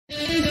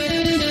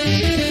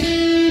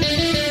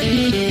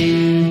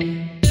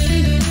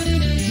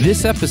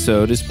This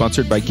episode is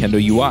sponsored by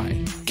Kendo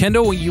UI.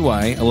 Kendo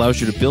UI allows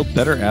you to build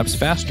better apps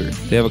faster.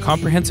 They have a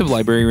comprehensive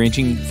library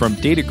ranging from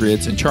data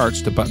grids and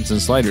charts to buttons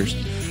and sliders.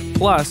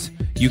 Plus,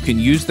 you can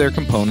use their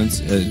components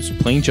as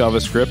plain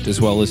JavaScript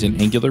as well as in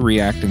Angular,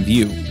 React, and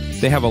Vue.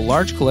 They have a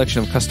large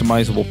collection of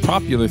customizable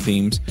popular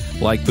themes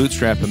like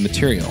Bootstrap and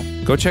Material.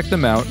 Go check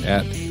them out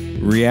at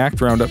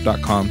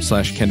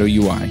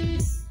reactroundup.com/KendoUI.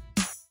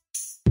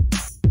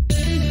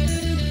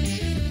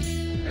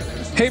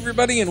 Hey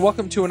everybody, and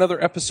welcome to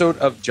another episode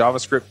of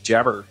JavaScript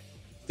Jabber.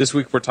 This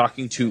week we're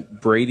talking to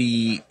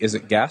Brady, is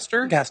it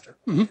Gaster? Gaster.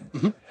 Mm-hmm.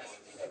 Mm-hmm.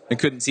 I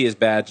couldn't see his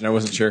badge and I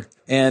wasn't sure.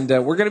 And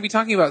we're going to be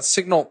talking about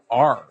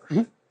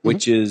SignalR,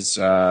 which is,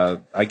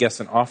 I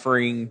guess, an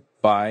offering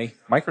by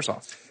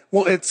Microsoft.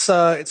 Well, it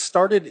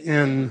started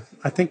in,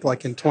 I think,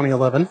 like in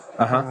 2011.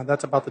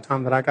 That's about the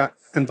time that I got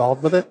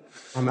involved with it.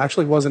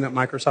 Actually wasn't at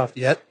Microsoft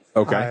yet.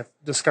 Okay. I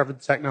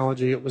discovered the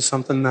technology. It was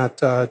something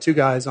that two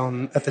guys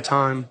on, at the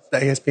time, the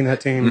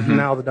ASP.NET team,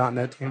 now the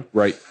 .NET team.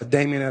 Right.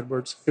 Damien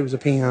Edwards, who was a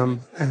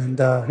PM, and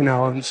who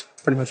now owns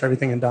pretty much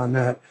everything in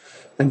 .NET.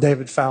 And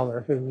David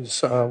Fowler,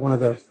 who's one of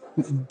the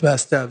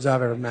best devs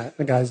I've ever met.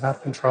 The guy's out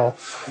of control.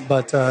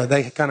 But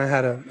they kind of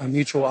had a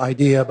mutual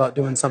idea about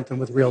doing something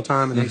with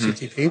real-time and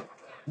HTTP,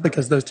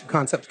 because those two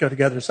concepts go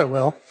together so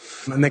well.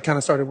 And they kind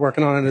of started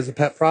working on it as a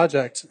pet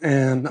project.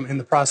 And in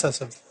the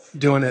process of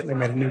doing it, they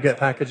made a NuGet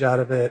package out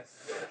of it,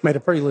 made a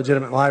pretty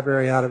legitimate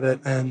library out of it.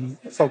 And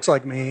folks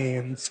like me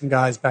and some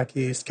guys back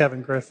east,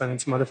 Kevin Griffin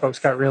and some other folks,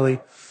 got really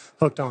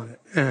hooked on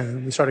it.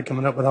 And we started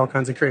coming up with all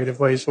kinds of creative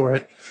ways for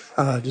it.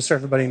 Just so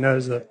everybody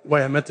knows, the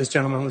way I met this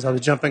gentleman was I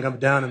was jumping up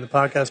and down in the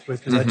podcast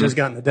booth because I'd just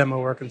gotten the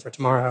demo working for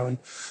tomorrow, and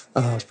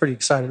I was pretty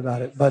excited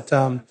about it. But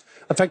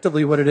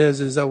effectively what it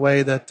is a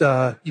way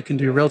that you can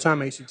do real-time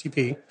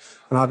HTTP,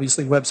 and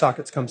obviously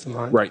WebSockets comes to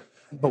mind. Right.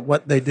 But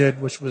what they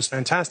did, which was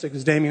fantastic,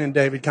 is Damien and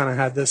David kind of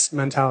had this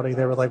mentality.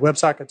 They were like,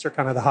 WebSockets are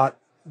kind of the hot,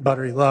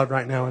 buttery love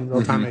right now in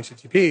real-time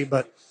HTTP,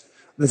 but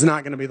it's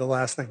not going to be the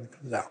last thing that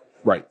comes out.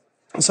 Right.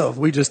 So if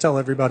we just tell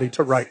everybody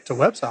to write to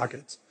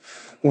WebSockets,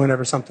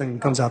 whenever something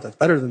comes out that's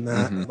better than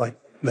that, like,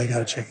 they got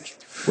to change.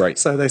 Right.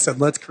 So they said,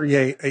 let's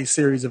create a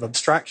series of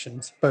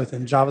abstractions, both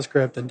in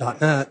JavaScript and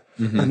 .NET.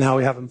 And now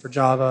we have them for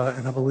Java,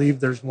 and I believe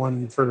there's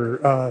one for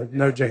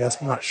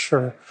Node.js. I'm not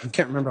sure. I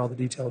can't remember all the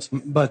details.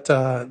 But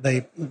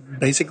they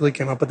basically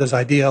came up with this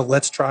idea,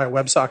 let's try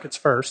WebSockets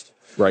first.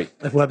 Right.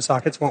 If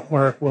WebSockets won't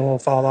work, we'll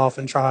fall off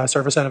and try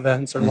server-side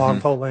events or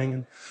log polling,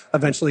 and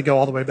eventually go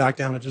all the way back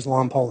down to just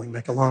LOM polling,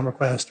 make a LOM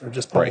request, or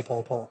just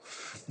poll.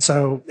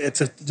 So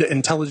it's an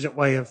intelligent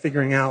way of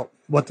figuring out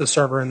what the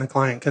server and the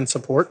client can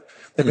support.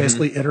 They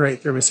basically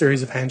iterate through a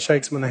series of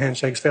handshakes. When the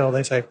handshakes fail,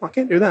 they say, well, I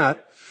can't do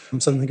that.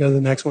 So then they go to the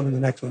next one and the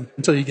next one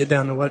until you get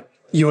down to what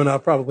you and I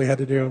probably had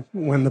to do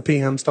when the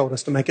PMs told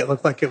us to make it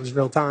look like it was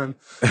real time.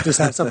 Just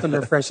have something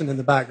refreshing in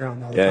the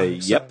background all the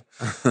time.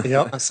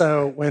 Yep.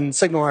 So when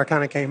SignalR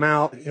kind of came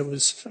out, it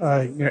was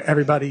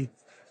everybody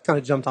kind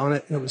of jumped on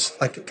it. It was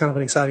like kind of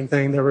an exciting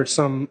thing. There were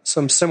some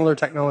similar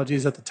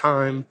technologies at the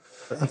time.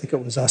 I think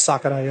it was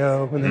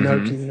Socket.io in the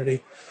Node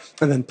community.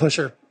 And then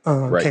Pusher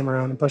came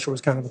around, and Pusher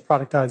was kind of a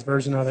productized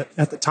version of it.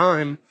 At the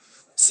time,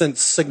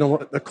 since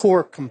the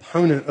core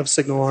component of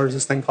SignalR is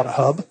this thing called a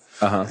hub,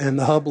 and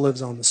the hub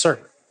lives on the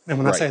server. And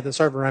when I say the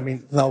server, I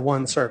mean the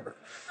one server.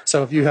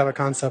 So if you have a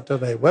concept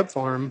of a web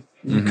farm,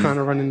 you kind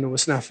of run into a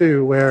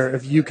snafu where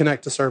if you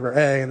connect to server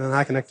A and then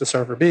I connect to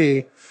server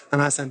B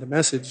and I send a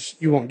message,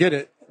 you won't get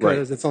it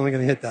because it's only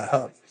going to hit that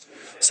hub.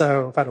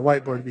 So if I had a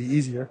whiteboard, it'd be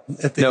easier.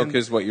 No,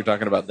 because what you're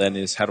talking about then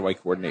is how do I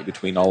coordinate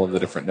between all of the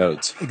different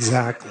nodes?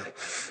 Exactly.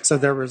 So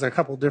there was a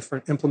couple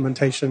different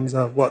implementations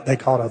of what they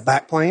called a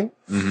backplane.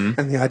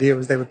 And the idea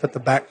was they would put the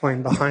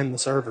backplane behind the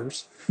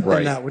servers.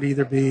 And that would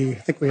either be, I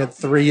think we had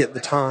 3 at the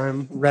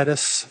time,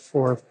 Redis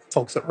for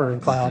folks that were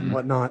in cloud and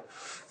whatnot,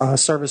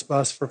 Service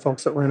Bus for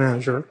folks that were in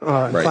Azure.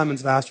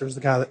 Clemens Vaster is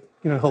the guy that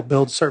he'll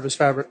build Service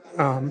Fabric.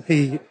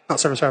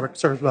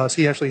 Service Bus.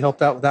 He actually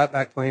helped out with that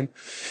backplane.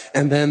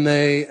 And then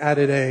they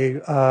added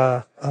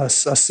a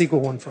SQL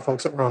one for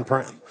folks that were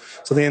on-prem.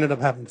 So they ended up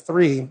having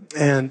 3,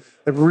 and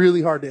they're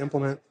really hard to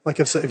implement.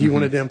 Like if you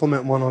wanted to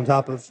implement one on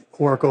top of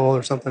Oracle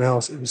or something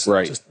else, it was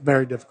just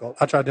very difficult.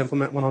 I tried to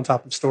implement one on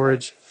top of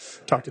storage,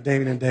 talked to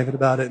Damien and David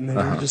about it, and they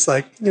were just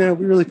like, we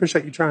really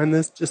appreciate you trying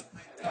this. Just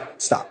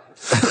stop.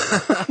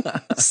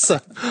 So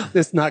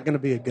it's not going to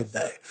be a good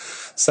day.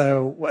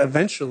 So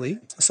eventually,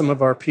 some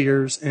of our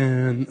peers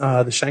in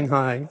the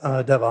Shanghai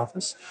dev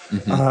office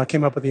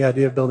came up with the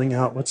idea of building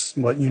out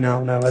what you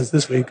now know as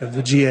this week of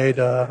the GA'd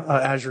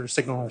Azure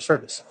SignalR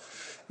service.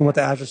 And what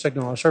the Azure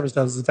SignalR service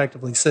does is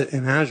effectively sit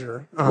in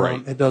Azure.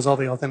 It does all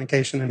the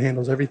authentication and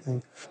handles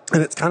everything.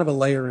 And it's kind of a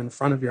layer in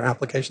front of your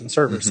application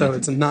server. So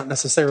it's not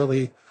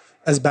necessarily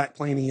as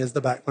backplaney as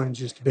the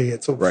backplanes used to be.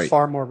 It's a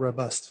far more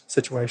robust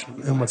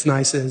situation. And what's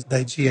nice is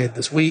they GA'd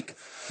this week.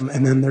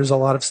 And then there's a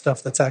lot of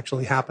stuff that's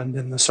actually happened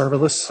in the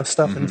serverless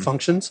stuff and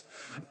functions.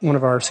 One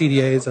of our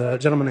CDAs, a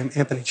gentleman named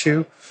Anthony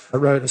Chu,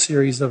 wrote a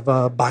series of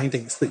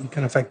bindings that you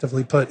can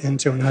effectively put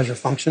into an Azure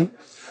function,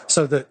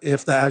 so that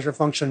if the Azure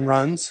function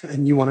runs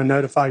and you want to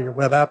notify your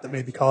web app that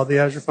may be called the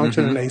Azure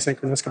function in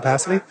asynchronous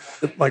capacity,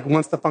 like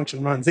once the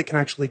function runs, it can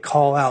actually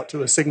call out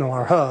to a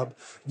SignalR hub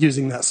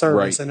using that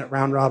service, and it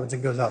round robins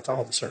and goes out to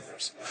all the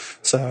servers.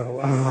 So,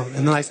 and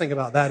the nice thing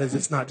about that is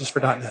it's not just for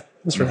 .NET.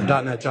 It's for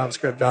 .NET,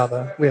 JavaScript,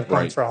 Java. We have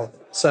clients for all of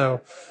it.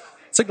 So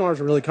SignalR has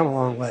really come a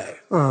long way,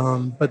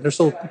 but there's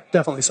still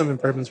definitely some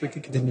improvements we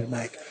could continue to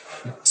make.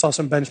 I saw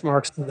some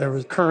benchmarks. There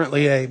was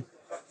currently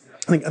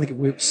I think it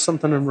was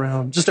something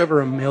around just over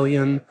 1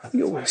 million. I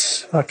think it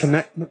was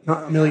not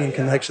 1 million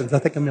connections. I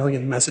think 1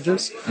 million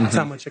messages. That's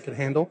how much it could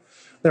handle.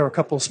 There were a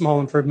couple of small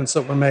improvements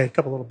that were made, a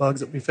couple little bugs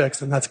that we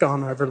fixed, and that's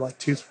gone over like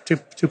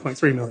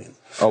 2.3 million.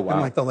 Oh, wow.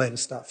 And like the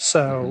latest stuff.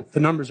 So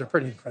the numbers are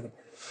pretty incredible.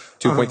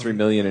 2.3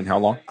 million in how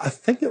long? I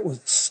think it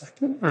was a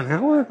second or an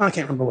hour. I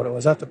can't remember what it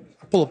was. I have to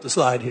pull up the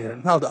slide here,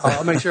 and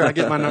I'll make sure I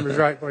get my numbers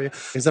right for you.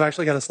 Because I've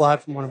actually got a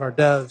slide from one of our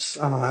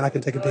devs, and I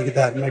can take a peek at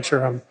that and make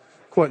sure I'm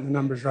quoting the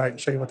numbers right and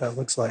show you what that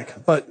looks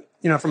like. But,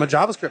 from a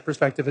JavaScript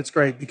perspective, it's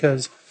great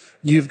because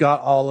you've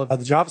got all of the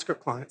JavaScript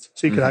clients.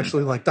 So you could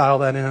actually like dial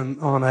that in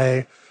on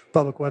a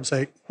public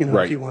website,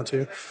 if you want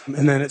to.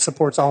 And then it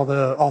supports all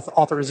the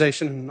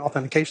authorization and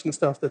authentication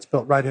stuff that's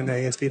built right into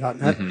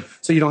ASP.NET.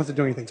 So you don't have to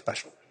do anything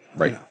special.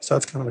 Right. So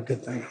that's kind of a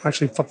good thing. I'm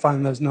actually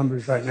finding those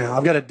numbers right now.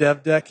 I've got a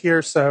dev deck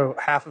here, so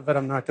half of it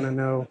I'm not going to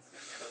know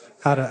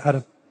how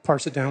to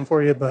parse it down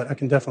for you, but I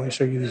can definitely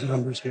show you these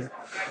numbers here.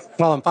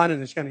 While I'm finding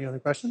this, you got any other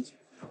questions?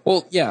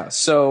 Well, yeah.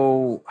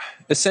 So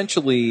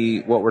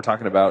essentially what we're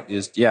talking about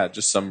is,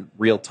 just some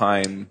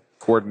real-time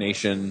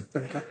coordination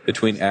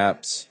between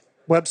apps.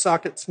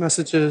 WebSockets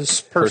messages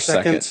per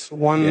second.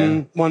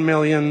 1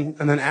 million,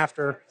 and then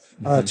after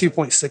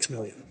 2.6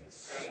 million.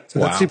 So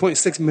that's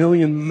 2.6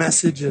 million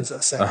messages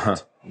a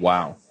second.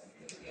 Wow.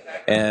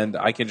 And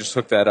I can just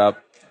hook that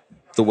up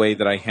the way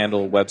that I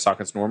handle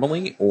WebSockets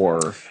normally,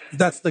 or?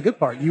 That's the good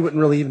part. You wouldn't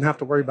really even have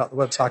to worry about the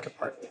WebSocket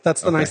part.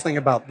 That's the nice thing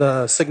about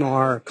the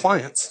SignalR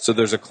clients. So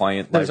there's a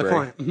client library. There's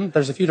a client.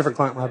 There's a few different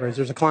client libraries.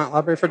 There's a client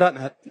library for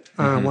 .NET,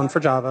 one for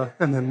Java,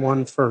 and then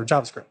one for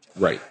JavaScript.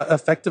 Right.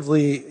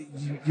 Effectively,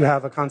 you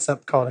have a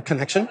concept called a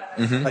connection.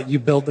 You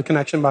build the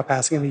connection by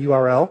passing in the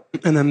URL,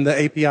 and then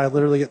the API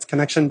literally gets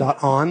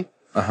connection.on,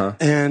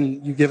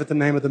 and you give it the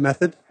name of the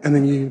method, and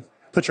then you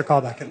put your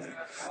callback in there.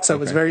 So it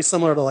was very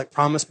similar to like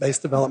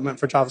promise-based development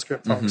for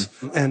JavaScript folks.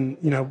 And,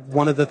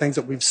 one of the things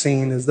that we've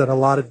seen is that a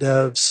lot of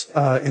devs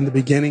in the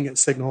beginning at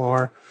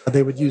SignalR,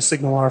 they would use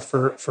SignalR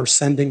for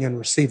sending and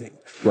receiving.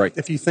 Right.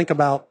 If you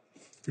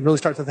really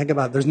start to think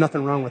about it, there's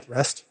nothing wrong with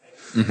REST.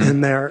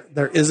 And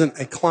there isn't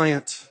a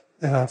client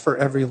for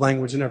every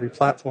language and every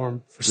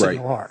platform for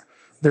SignalR.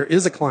 There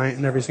is a client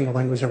in every single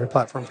language, every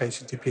platform for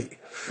HTTP.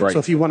 Right. So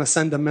if you want to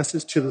send a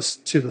message to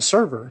the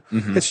server,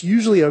 it's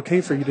usually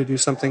okay for you to do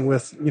something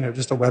with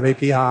just a web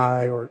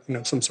API or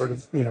some sort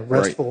of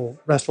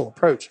RESTful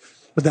approach.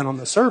 But then on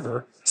the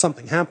server,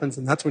 something happens,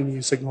 and that's when you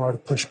use SignalR to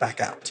push back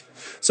out.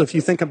 So if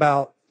you think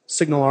about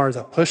SignalR as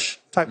a push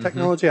type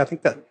technology, I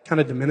think that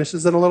kind of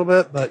diminishes it a little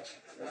bit, but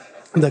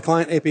the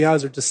client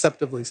APIs are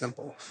deceptively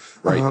simple.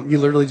 Right. You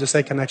literally just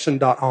say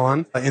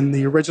connection.on. In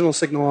the original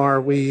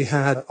SignalR, we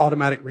had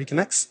automatic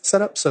reconnects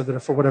set up so that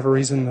if for whatever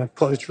reason you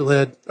closed your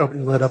lid,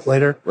 opened your lid up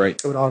later,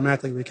 it would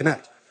automatically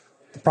reconnect.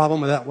 The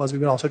problem with that was we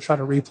would also try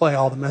to replay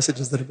all the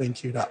messages that had been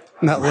queued up.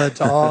 And that led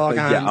to all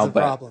kinds of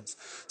problems.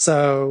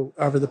 So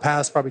over the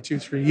past probably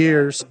 2-3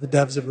 years, the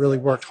devs have really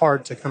worked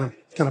hard to kind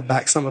of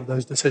back some of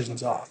those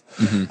decisions off.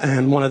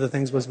 And one of the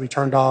things was we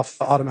turned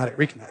off automatic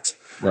reconnects.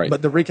 Right.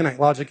 But the reconnect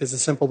logic is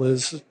as simple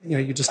as,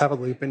 you just have a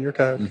loop in your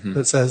code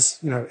that says,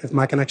 if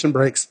my connection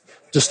breaks,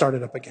 just start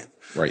it up again.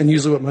 Right. And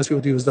usually what most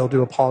people do is they'll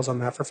do a pause on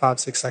that for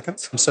 5-6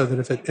 seconds so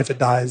that if it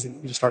dies, you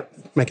just start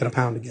making a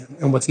pound again.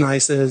 And what's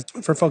nice is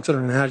for folks that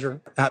are in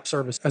Azure App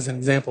Service, as an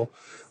example,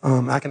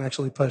 I can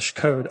actually push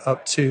code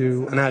up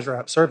to an Azure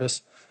App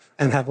Service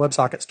and have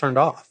WebSockets turned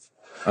off.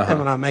 And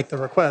when I make the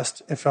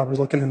request, if I was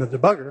looking in the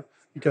debugger,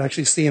 you can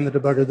actually see in the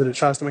debugger that it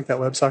tries to make that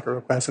WebSocket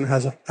request and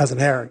has an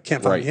error. It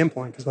can't find the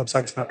endpoint because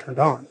WebSocket's not turned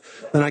on.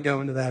 Then I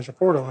go into the Azure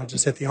portal and I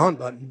just hit the on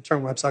button,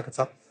 turn WebSockets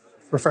up,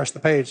 refresh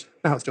the page.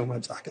 Now it's doing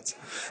WebSockets.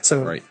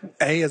 So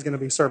A is going to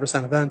be service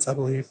and events, I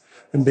believe,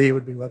 and B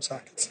would be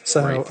WebSockets.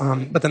 So,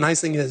 but the nice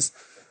thing is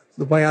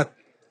the way I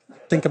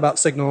think about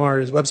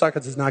SignalR is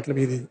WebSockets is not going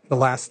to be the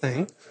last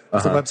thing.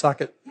 If the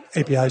WebSocket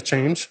APIs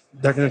change,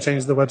 they're going to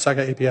change the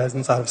WebSocket APIs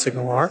inside of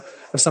SignalR.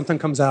 If something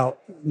comes out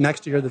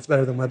next year that's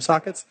better than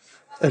WebSockets,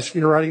 if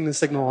you're writing the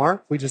SignalR,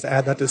 we just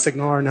add that to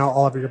SignalR. Now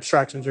all of your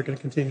abstractions are going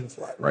to continue to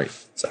fly. Right.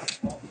 So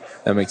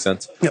that makes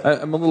sense. Yep.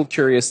 I'm a little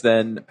curious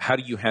then, how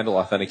do you handle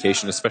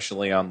authentication,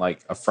 especially on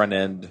like a front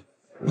end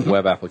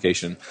web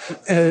application?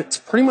 It's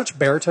pretty much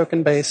bearer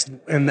token based.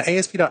 In the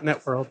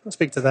ASP.NET world, I'll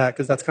speak to that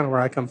because that's kind of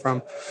where I come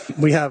from.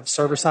 We have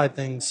server side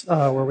things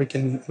where we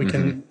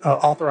can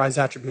authorize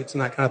attributes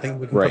and that kind of thing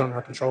we can put on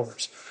our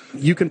controllers.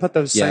 You can put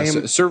those same...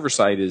 So server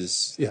side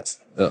is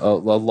a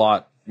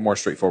lot more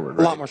straightforward,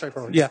 right? A lot more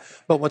straightforward, yeah.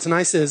 But what's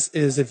nice is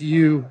if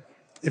you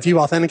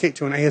authenticate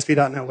to an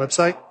ASP.NET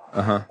website,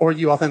 or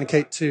you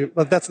authenticate to...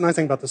 But that's the nice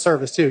thing about the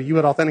service, too. You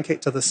would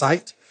authenticate to the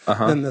site,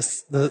 then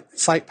the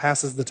site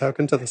passes the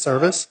token to the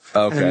service,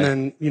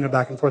 and then,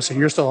 back and forth. So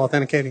you're still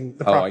authenticating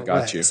the proper I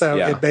got way. you. So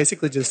it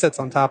basically just sits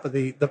on top of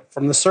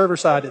from the server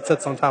side, it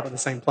sits on top of the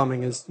same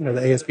plumbing as,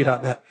 the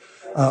ASP.NET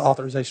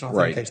authorization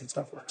authentication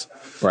stuff works.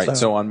 Right.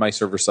 So on my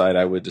server side,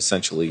 I would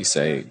essentially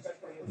say,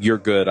 you're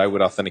good. I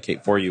would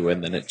authenticate for you,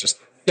 and then it just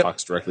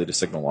talks directly to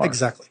SignalR.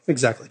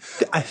 Exactly.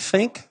 I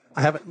think...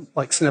 I haven't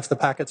sniffed the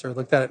packets or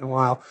looked at it in a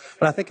while,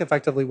 but I think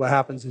effectively what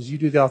happens is you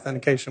do the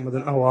authentication with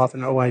an OAuth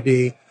and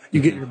OID, you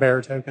get your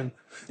bearer token,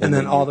 and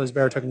then all those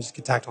bearer tokens just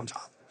get tacked on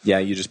top. Yeah,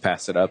 you just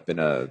pass it up in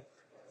a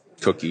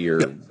cookie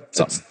or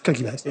something.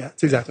 Cookie based, yeah,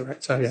 that's exactly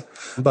right. So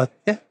but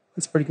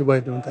it's a pretty good way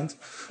of doing things.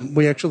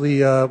 We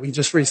actually we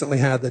just recently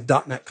had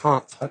the .NET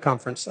Conf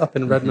conference up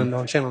in Redmond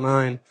on Channel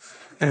 9,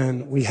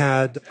 and we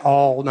had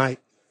all night.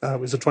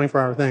 It was a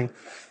 24-hour thing.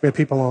 We had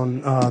people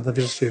on the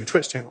Visual Studio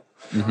Twitch channel.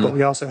 But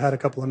we also had a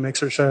couple of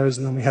mixer shows,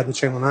 and then we had the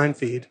Channel 9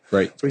 feed.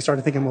 Right. So we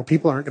started thinking, well,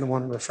 people aren't going to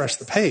want to refresh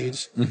the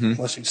page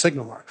unless you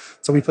SignalR.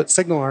 So we put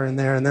SignalR in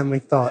there, and then we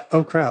thought,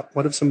 oh, crap,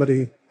 what if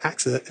somebody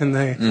hacks it and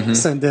they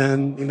send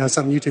in,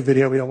 some YouTube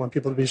video we don't want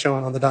people to be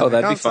showing on the .NET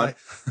that'd be fun.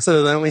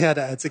 So then we had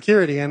to add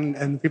security,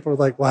 and people were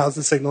like, well, how's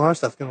the SignalR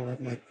stuff going to work?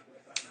 I'm like,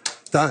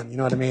 done. You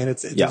know what I mean?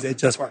 It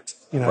just works.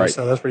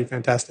 So that's pretty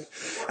fantastic.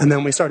 And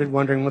then we started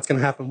wondering what's going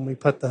to happen when we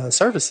put the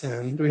service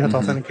in. Do we have to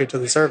authenticate to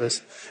the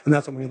service? And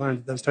that's when we learned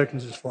that those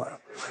tokens just flow.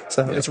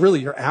 So it's really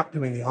your app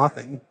doing the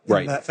authing.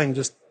 Right. That thing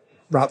just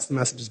routes the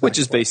messages back. Which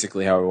is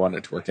basically how we want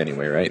it to work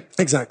anyway, right?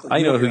 Exactly.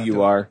 I know who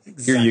you are.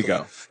 Exactly. Here you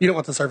go. You don't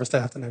want the service to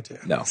have to know too.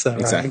 No, so,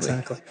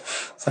 exactly.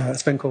 So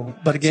it's been cool.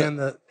 But again,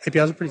 the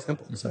APIs are pretty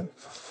simple. So.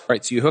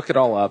 Right. So you hook it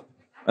all up,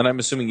 and I'm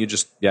assuming you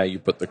just, you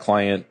put the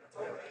client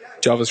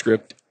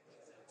JavaScript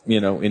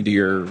into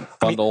your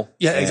bundle.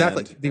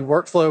 Exactly. The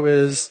workflow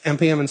is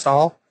npm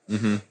install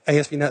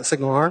ASP.NET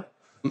SignalR,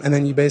 and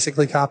then you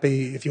basically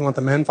copy, if you want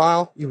the men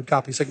file, you would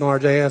copy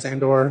SignalR.js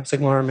and or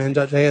SignalR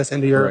men.js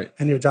into your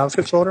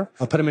JavaScript folder.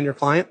 Put them in your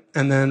client,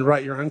 and then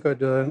write your own code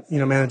to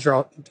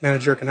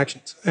manage your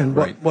connections. And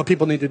what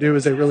people need to do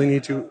is they really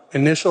need to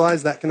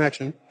initialize that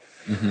connection.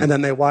 And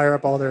then they wire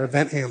up all their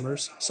event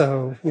handlers.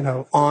 So,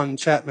 on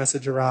chat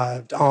message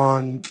arrived,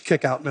 on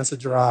kickout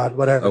message arrived,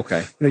 whatever.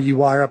 Okay. You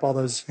wire up all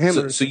those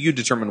handlers. So you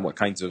determine what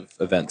kinds of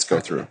events go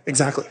through.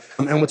 Exactly.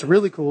 And what's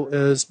really cool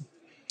is,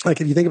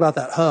 if you think about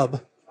that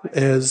hub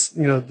is,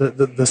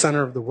 the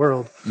center of the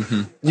world,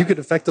 you could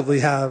effectively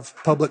have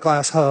public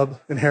class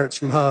hub inherits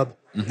from hub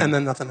and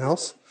then nothing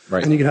else.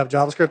 Right. And you could have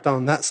JavaScript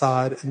on that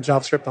side and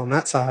JavaScript on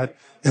that side.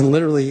 And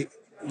literally,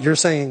 you're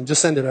saying,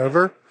 just send it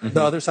over.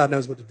 The other side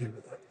knows what to do with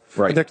it.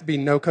 Right. But there could be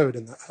no code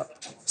in that hub.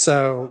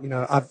 So,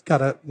 I've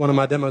got one of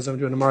my demos I'm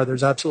doing tomorrow.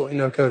 There's absolutely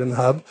no code in the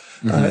hub.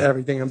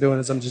 Everything I'm doing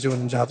is I'm just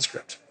doing in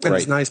JavaScript. And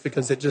it's nice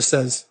because it just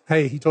says,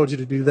 hey, he told you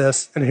to do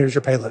this, and here's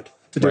your payload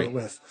to do it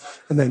with.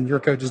 And then your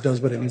code just does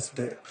what it needs to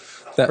do.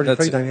 That's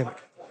pretty dynamic.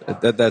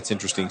 That's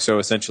interesting. So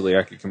essentially,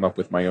 I could come up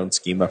with my own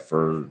schema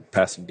for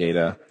passing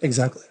data.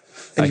 Exactly.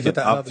 And I could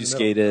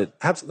obfuscate it.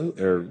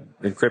 Absolutely. Or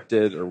encrypt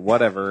it or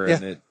whatever. Yeah.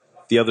 And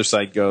the other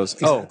side goes,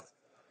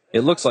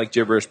 it looks like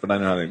gibberish, but I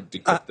know how to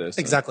decrypt this.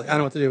 Exactly. I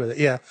know what to do with it.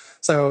 Yeah.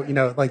 So,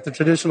 like the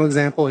traditional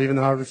example, even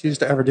though I refuse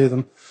to ever do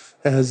them,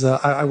 is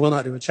I will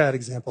not do a chat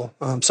example.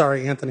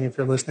 Sorry, Anthony, if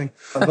you're listening.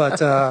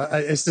 But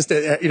it's just,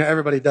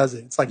 everybody does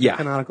it. It's like the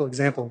canonical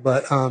example.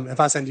 But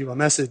if I send you a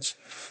message,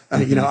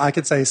 I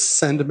could say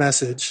send a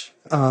message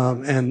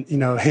and,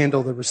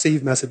 handle the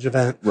receive message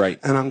event. Right.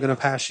 And I'm going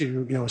to pass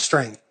you, a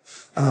string.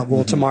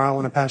 Tomorrow I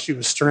want to pass you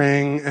a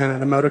string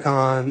and an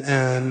emoticon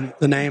and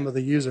the name of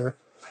the user.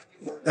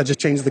 I just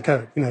changed the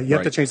code. You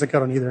have to change the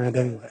code on either end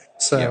anyway.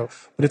 So,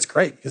 but it's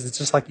great because it's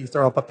just like you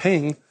throw up a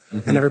ping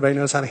and everybody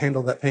knows how to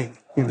handle that ping.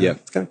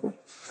 It's kind of cool.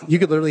 You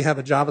could literally have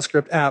a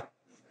JavaScript app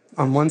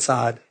on one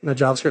side and a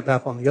JavaScript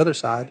app on the other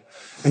side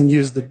and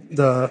use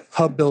the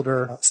hub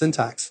builder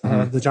syntax, the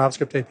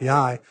JavaScript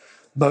API.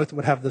 Both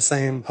would have the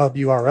same hub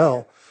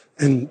URL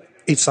and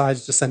each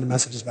side's just sending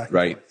messages back.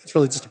 Right. It's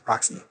really just a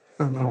proxy.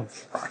 I don't know if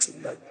it's a proxy,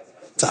 but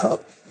it's a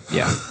hub.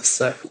 Yeah.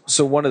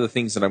 So one of the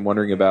things that I'm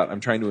wondering about, I'm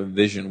trying to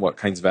envision what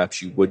kinds of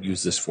apps you would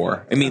use this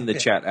for. I mean, the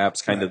chat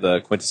app's kind of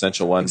the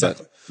quintessential one,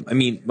 but I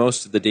mean,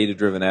 most of the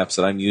data-driven apps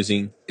that I'm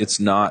using, it's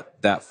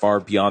not that far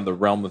beyond the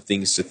realm of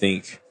things to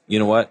think, you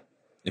know what?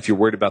 If you're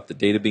worried about the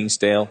data being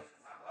stale,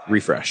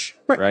 refresh,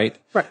 right?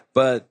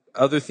 But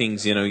other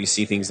things, you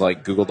see things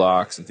like Google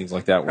Docs and things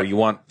like that, where you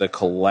want the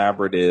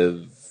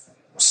collaborative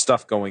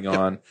stuff going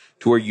on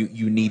to where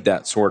you need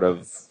that sort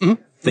of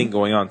thing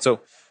going on. So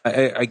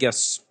I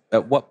guess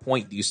at what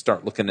point do you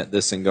start looking at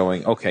this and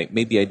going, okay,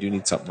 maybe I do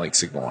need something like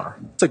SignalR?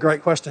 It's a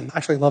great question. I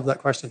actually love that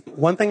question.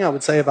 One thing I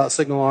would say about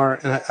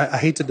SignalR, and I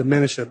hate to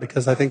diminish it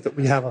because I think that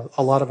we have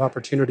a lot of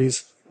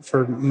opportunities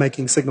for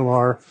making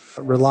SignalR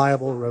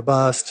reliable,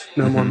 robust,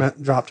 no more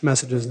dropped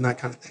messages and that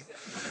kind of thing.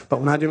 But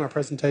when I do my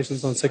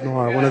presentations on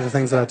SignalR, one of the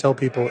things that I tell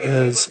people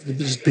is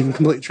just being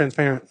completely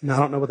transparent. And I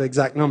don't know what the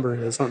exact number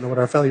is. I don't know what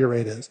our failure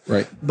rate is.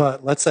 Right.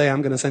 But let's say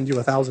I'm going to send you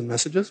 1,000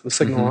 messages with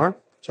SignalR.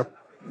 So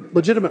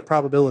legitimate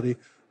probability,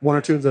 one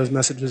or two of those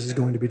messages is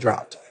going to be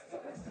dropped.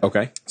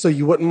 Okay. So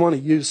you wouldn't want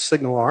to use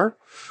SignalR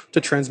to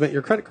transmit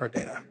your credit card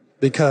data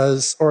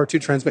or to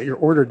transmit your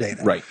order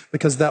data. Right.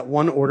 Because that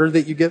one order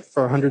that you get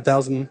for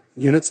 100,000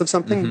 units of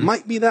something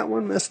might be that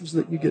one message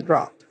that you get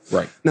dropped.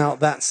 Right. Now,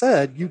 that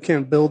said, you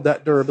can build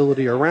that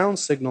durability around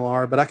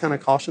SignalR, but I kind of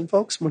caution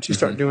folks once you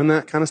start doing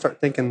that, kind of start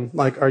thinking,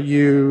 like, do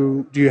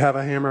you have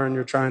a hammer and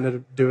you're trying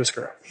to do a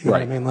screw? You know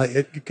what I mean? Like,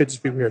 it could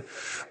just be weird.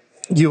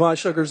 UI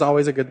sugar is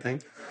always a good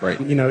thing. Right.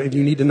 You know, if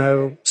you need to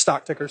know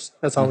stock tickers,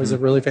 that's always a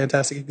really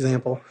fantastic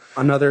example.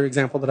 Another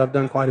example that I've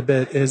done quite a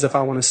bit is if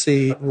I want to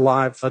see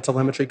live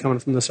telemetry coming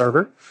from the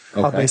server,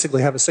 I'll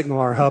basically have a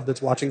SignalR hub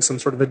that's watching some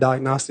sort of a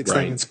diagnostics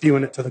thing and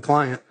spewing it to the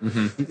client.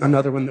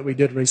 Another one that we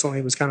did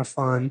recently was kind of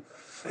fun.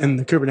 In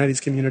the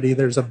Kubernetes community,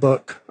 there's a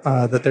book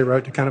that they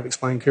wrote to kind of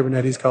explain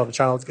Kubernetes called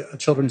a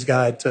Children's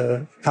Guide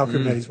to How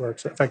Kubernetes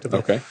Works effectively.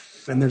 Okay.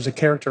 And there's a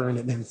character in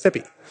it named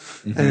Fippy.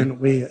 And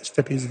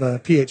Fippy's the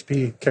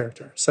PHP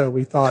character. So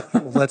we thought,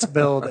 well, let's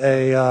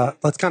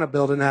kind of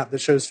build an app that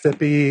shows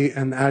Fippy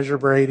and Azure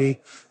Brady.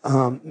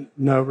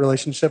 No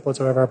relationship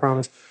whatsoever, I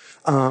promise.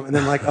 And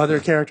then like other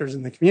characters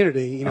in the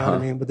community, you know what I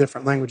mean, with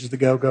different languages, the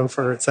Go,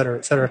 Gopher, et cetera,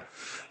 et cetera.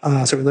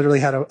 So we literally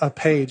had a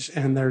page,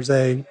 and there's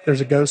a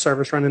Go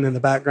service running in the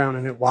background,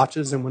 and it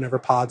watches, and whenever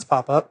pods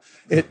pop up,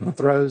 it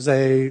throws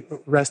a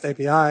REST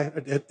API.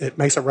 It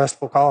makes a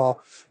RESTful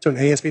call to an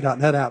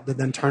ASP.NET app that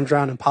then turns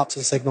around and pops a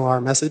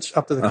SignalR message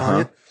up to the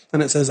client.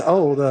 And it says,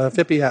 oh, the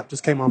Fippy app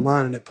just came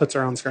online, and it puts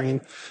her on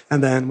screen.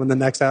 And then when the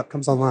next app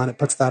comes online, it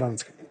puts that on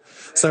screen.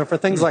 So for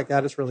things like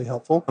that, it's really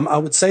helpful. I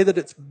would say that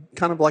it's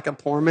kind of like a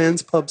poor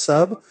man's pub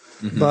sub,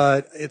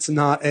 but it's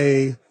not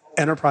a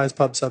enterprise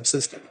pub sub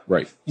system.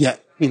 Right.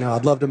 Yet, you know,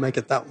 I'd love to make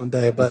it that one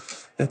day, but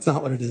it's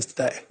not what it is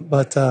today.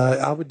 But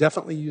I would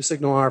definitely use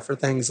SignalR for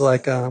things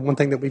like one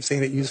thing that we've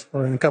seen it used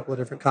for in a couple of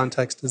different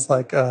contexts is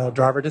like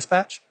driver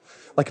dispatch.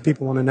 Like if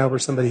people want to know where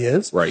somebody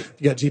is, right?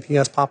 You got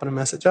GPS popping a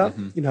message up.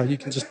 You know, you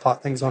can just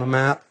plot things on a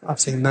map. I've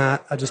seen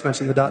that. I just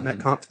mentioned the .NET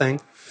Conf thing.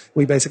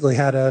 We basically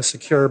had a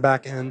secure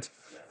back end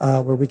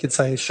where we could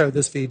say, show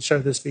this feed, show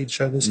this feed,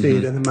 show this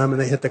feed. And the moment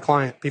they hit the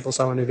client, people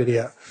saw a new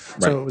video.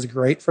 So it was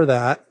great for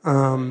that.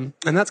 And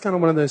that's kind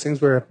of one of those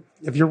things where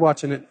if you're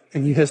watching it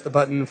and you hit the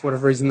button, for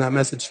whatever reason that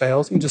message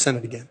fails, you can just send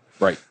it again.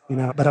 Right. You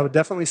know, but I would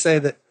definitely say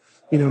that,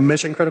 you know,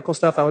 mission critical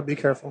stuff, I would be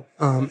careful.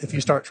 If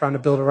you start trying to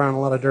build around a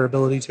lot of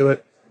durability to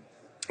it,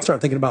 start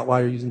thinking about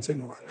why you're using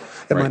SignalR.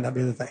 It might not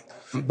be the thing.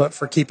 But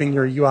for keeping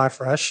your UI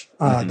fresh,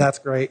 that's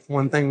great.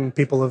 One thing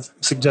people have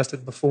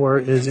suggested before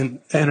is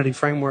in the entity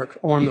framework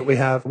ORM that we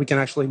have, we can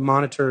actually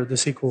monitor the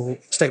SQL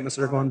statements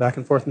that are going back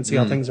and forth and see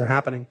how things are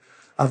happening.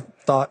 I've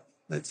thought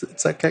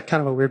it's like kind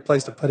of a weird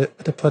place to put a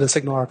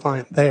SignalR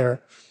client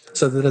there,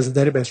 so that as the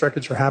database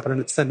records are happening,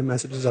 it's sending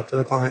messages up to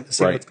the client to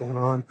see what's going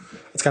on.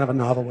 It's kind of a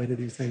novel way to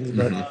do things.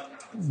 But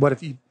what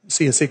if you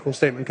see a SQL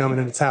statement coming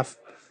and it's half?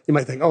 You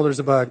might think, oh, there's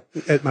a bug.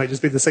 It might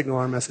just be the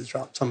SignalR message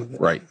drop, some of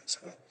it. Right. So,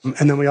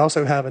 and then we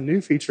also have a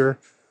new feature.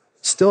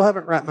 Still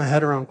haven't wrapped my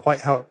head around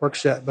quite how it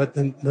works yet, but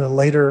then the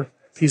later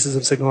pieces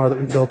of SignalR that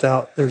we built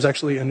out, there's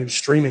actually a new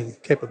streaming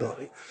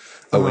capability.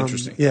 Oh,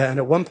 interesting. Yeah, and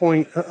at one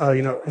point,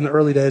 you know, in the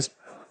early days,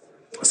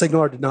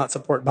 SignalR did not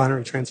support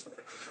binary transfer.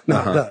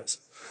 Now it does.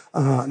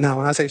 Now,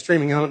 when I say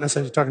streaming, I'm not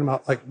necessarily talking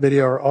about like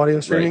video or audio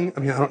streaming. Right. I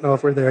mean, I don't know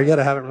if we're there yet.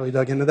 I haven't really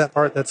dug into that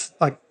part. That's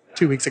like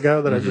 2 weeks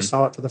ago that I just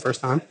saw it for the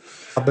first time.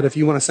 But if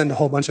you want to send a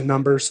whole bunch of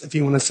numbers, if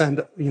you want to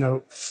send, you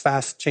know,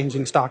 fast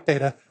changing stock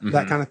data,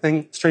 that kind of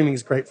thing, streaming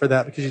is great for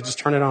that because you just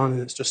turn it on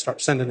and it just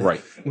starts sending it.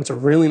 Right. And what's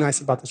really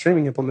nice about the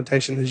streaming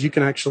implementation is you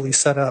can actually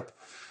set up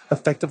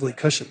effectively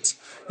cushions.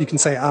 You can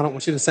say, I don't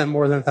want you to send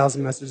more than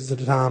 1,000 messages at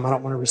a time. I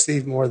don't want to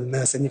receive more than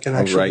this. And you can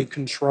actually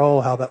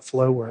control how that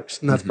flow works.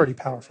 And that's pretty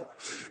powerful.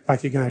 In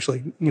fact, you can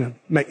actually, you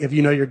know, if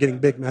you know you're getting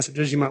big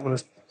messages, you might want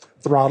to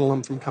throttle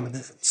them from coming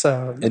in.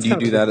 So, and do you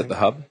do that at the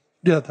hub?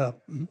 Do that at the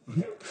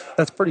hub.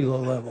 That's pretty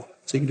low level.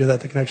 So you can do that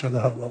at the connection at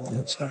the hub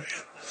level.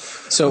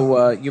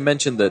 So you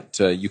mentioned that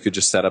you could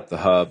just set up the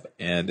hub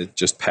and it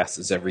just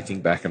passes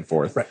everything back and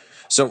forth. Right.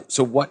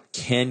 So what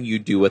can you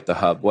do at the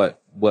hub?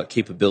 What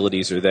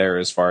capabilities are there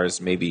as far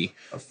as maybe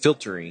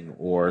filtering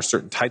or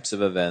certain types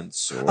of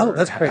events? Or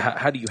that's great.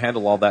 How do you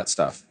handle all that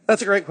stuff?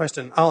 That's a great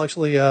question. I'll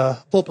actually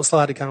pull up a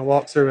slide to kind of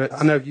walk through it.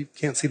 I know you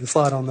can't see the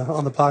slide on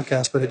the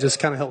podcast, but it just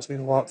kind of helps me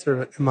to walk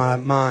through it in my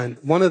mind.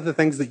 One of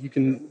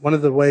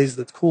the ways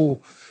that's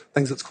cool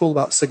things that's cool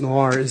about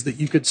SignalR is that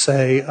you could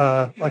say,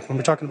 like when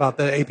we're talking about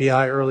the API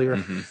earlier,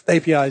 the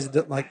API is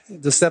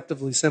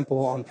deceptively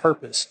simple on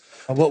purpose.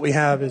 What we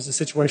have is a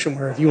situation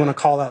where if you want to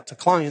call out to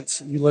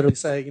clients, you literally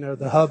say,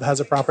 the hub has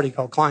a property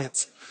called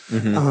clients,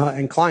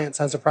 and clients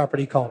has a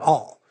property called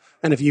all.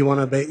 And if you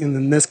want to, and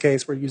in this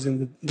case, we're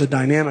using the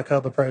dynamic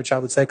hub approach, I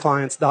would say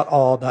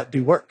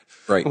clients.all.doWork.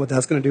 Right. And what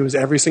that's going to do is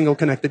every single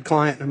connected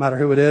client, no matter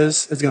who it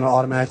is going to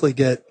automatically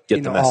get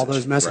all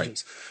those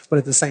messages. Right. But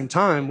at the same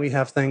time, we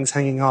have things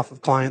hanging off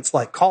of clients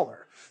like caller.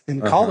 In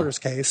caller's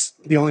case,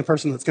 the only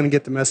person that's going to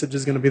get the message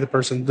is going to be the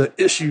person that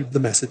issued the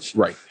message.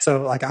 Right.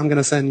 So, like, I'm going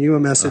to send you a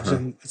message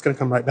and it's going to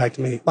come right back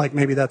to me. Like,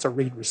 maybe that's a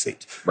read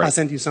receipt. Right. I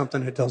send you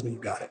something, it tells me you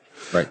got it.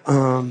 Right.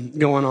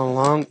 Going on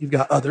along, you've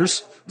got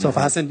others. So if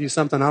I send you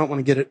something, I don't want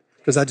to get it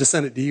because I just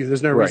sent it to you.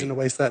 There's no reason to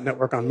waste that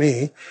network on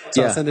me.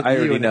 So I send it to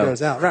you and it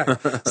goes out. Right.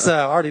 So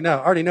I already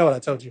know what I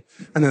told you.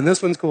 And then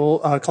this one's cool,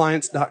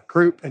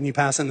 clients.group, and you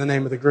pass in the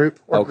name of the group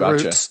or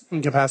groups. Gotcha.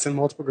 You can pass in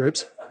multiple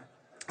groups.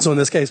 So in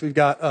this case, we've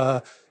got,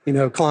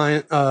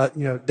 client,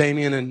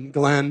 Damien and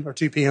Glenn are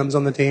 2 PMs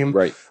on the team.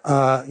 Right.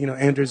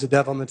 Andrew's a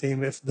dev on the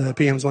team. If the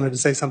PMs wanted to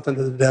say something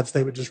to the devs,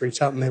 they would just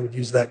reach out and they would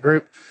use that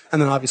group.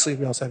 And then obviously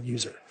we also have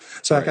user.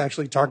 So I can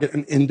actually target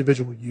an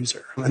individual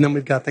user. And then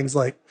we've got things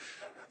like,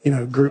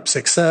 groups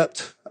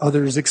accept,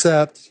 others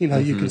accept, you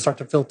can start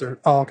to filter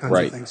all kinds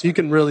of things. So you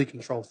can really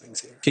control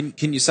things here.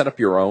 Can you set up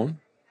your own?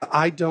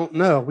 I don't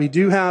know. We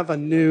do have I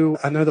know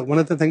that one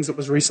of the things that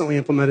was recently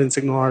implemented in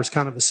SignalR is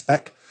kind of a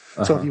spec.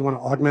 So if you want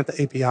to augment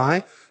the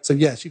API, so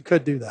yes, you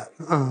could do that.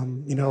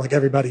 Like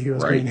everybody who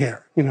has green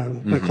hair,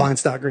 the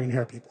clients.green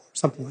hair people,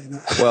 something like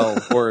that. Well,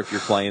 or if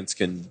your clients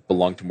can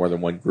belong to more than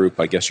one group,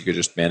 I guess you could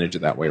just manage it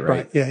that way,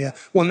 right? Yeah.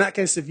 Well, in that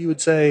case, if you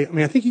would say,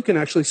 I think you can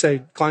actually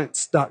say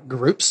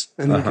clients.groups,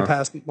 and you can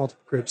pass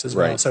multiple groups as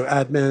well. So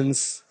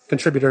admins,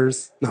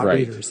 contributors, not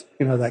readers,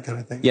 that kind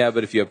of thing. Yeah,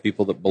 but if you have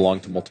people that belong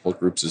to multiple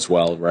groups as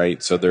well,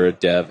 right? So they're a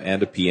dev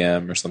and a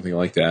PM or something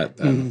like that.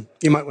 Then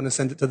you might want to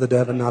send it to the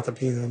dev and not the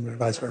PM, or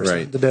vice versa.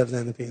 Right. The devs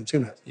and the PMs, who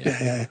knows?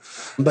 Yeah.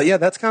 But yeah,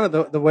 that's kind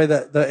of the way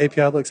that the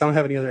API looks. I don't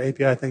have any other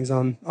API things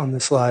on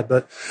this slide,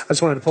 but I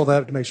just wanted to pull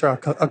that up to make sure I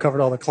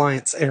covered all the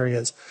clients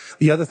areas.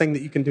 The other thing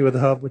that you can do with the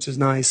hub, which is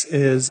nice,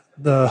 is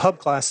the hub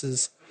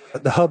classes.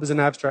 The hub is an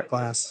abstract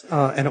class,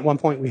 and at one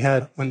point we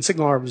had, when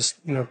SignalR was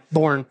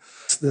born,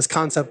 this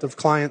concept of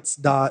clients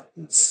dot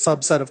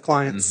subset of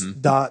clients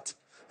dot,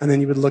 and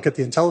then you would look at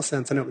the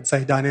IntelliSense and it would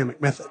say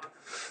dynamic method.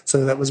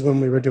 So that was when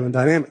we were doing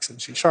dynamics in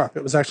C#.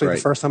 It was actually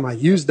the first time I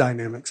used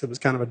dynamics. It was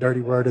kind of a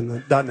dirty word in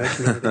the .NET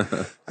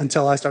community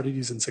until I started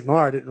using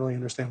SignalR. I didn't really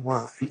understand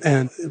why,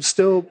 and it was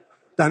still.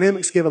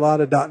 Dynamics give a lot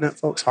of .NET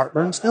folks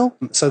heartburn still,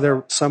 so there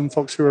are some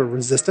folks who are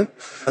resistant.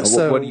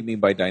 What do you mean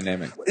by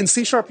dynamic? In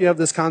C# you have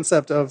this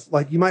concept of,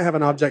 like, you might have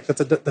an object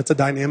that's a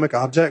dynamic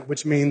object,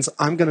 which means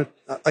I'm going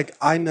to,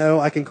 I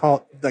know I can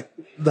call it,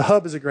 the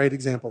hub is a great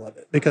example of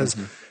it, because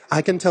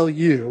I can tell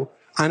you,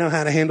 I know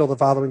how to handle the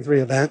following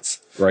 3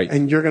 events,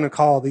 and you're going to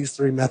call these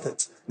 3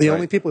 methods. The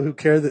only people who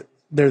care that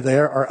they're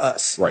there are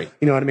us. Right.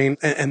 You know what I mean?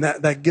 And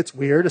that gets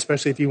weird,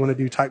 especially if you want to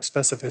do type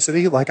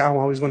specificity. Like, I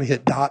always want to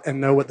hit dot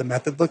and know what the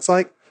method looks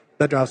like.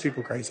 That drives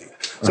people crazy.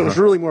 So it's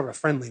really more of a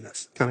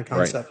friendliness kind of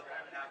concept.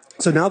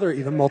 Right. So now there are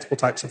even multiple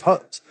types of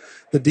hubs.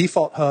 The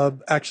default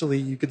hub, actually,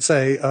 you could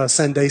say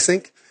send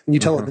async, and you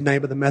tell it the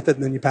name of the method,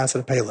 and then you pass it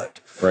a payload.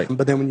 Right.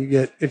 But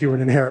then if you were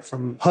to inherit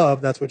from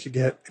hub, that's what you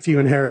get. If you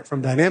inherit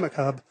from dynamic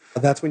hub,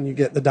 that's when you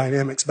get the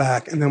dynamics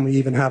back. And then we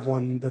even have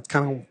one that's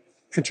kind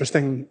of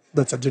interesting,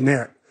 that's a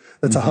generic.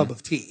 That's a hub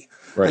of T.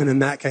 Right. And in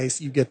that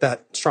case, you get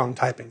that strong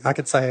typing. I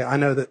could say, I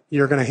know that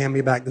you're going to hand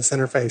me back this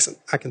interface, and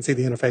I can see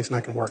the interface and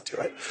I can work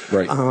to it.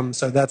 Right.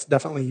 So that's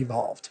definitely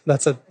evolved.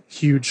 That's a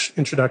huge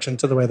introduction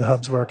to the way the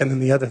hubs work. And then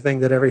the other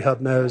thing that every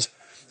hub knows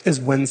is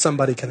when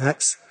somebody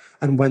connects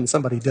and when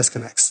somebody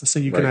disconnects. So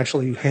you can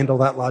actually handle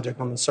that logic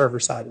on the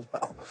server side as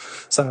well.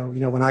 So,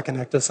 when I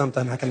connect to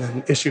something, I can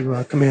then issue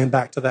a command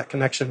back to that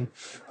connection.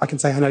 I can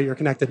say, I know you're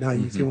connected now.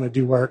 If you want to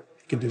do work,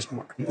 can do some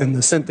more. In the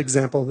synth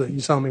example that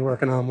you saw me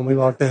working on when we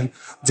logged in,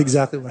 it's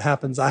exactly what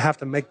happens. I have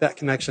to make that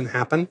connection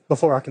happen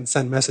before I can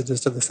send messages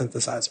to the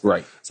synthesizer.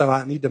 Right. So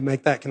I need to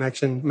make that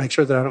connection, make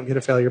sure that I don't get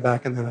a failure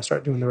back, and then I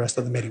start doing the rest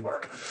of the MIDI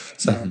work.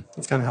 So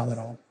that's kind of how that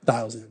all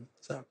dials in.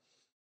 So,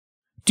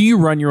 do you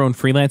run your own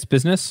freelance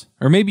business?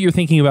 Or maybe you're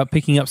thinking about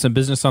picking up some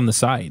business on the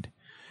side?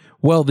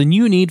 Well, then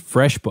you need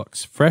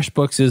FreshBooks.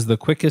 FreshBooks is the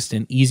quickest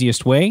and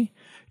easiest way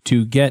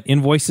to get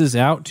invoices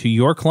out to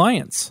your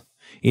clients.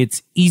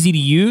 It's easy to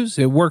use.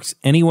 It works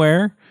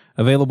anywhere,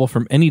 available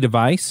from any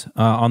device,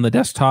 on the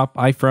desktop,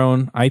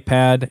 iPhone,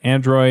 iPad,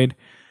 Android,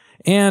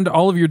 and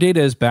all of your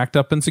data is backed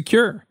up and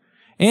secure.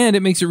 And it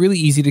makes it really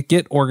easy to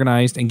get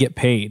organized and get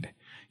paid.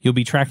 You'll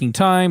be tracking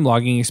time,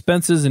 logging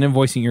expenses, and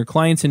invoicing your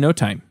clients in no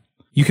time.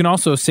 You can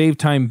also save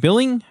time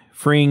billing,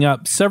 freeing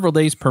up several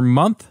days per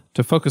month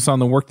to focus on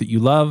the work that you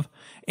love,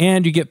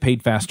 and you get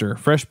paid faster.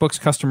 FreshBooks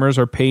customers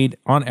are paid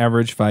on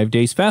average 5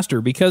 days faster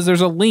because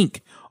there's a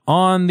link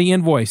on the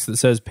invoice that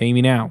says pay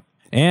me now.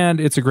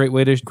 And it's a great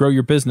way to grow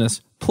your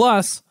business.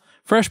 Plus,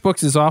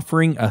 FreshBooks is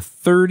offering a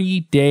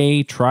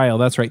 30-day trial.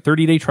 That's right,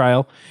 30-day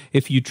trial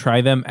if you try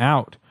them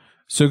out.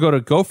 So go to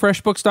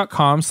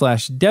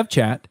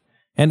gofreshbooks.com/devchat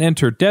and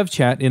enter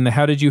devchat in the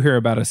How Did You Hear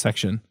About Us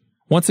section.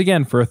 Once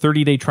again, for a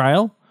 30-day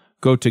trial,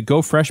 go to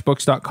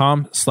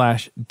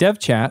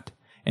gofreshbooks.com/devchat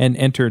and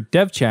enter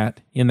devchat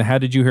in the How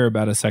Did You Hear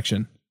About Us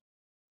section.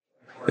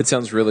 It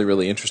sounds really,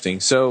 really interesting.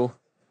 So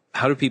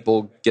how do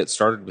people get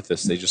started with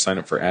this? They just sign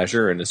up for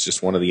Azure and it's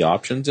just one of the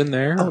options in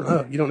there? Oh,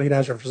 no, you don't need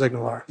Azure for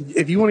SignalR.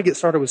 If you want to get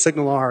started with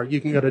SignalR,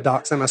 you can go to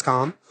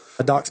docs.ms.com,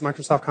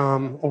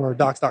 docs.microsoft.com, or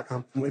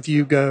docs.com. If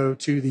you go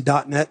to the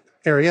 .NET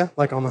area,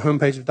 like on the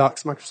homepage of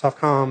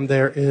docs.microsoft.com,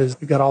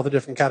 you've got all the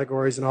different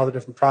categories and all the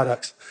different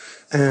products.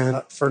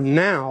 And for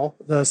now,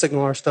 the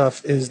SignalR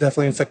stuff is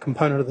definitely a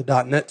component of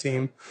the .NET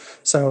team.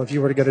 So if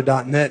you were to go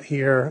to .NET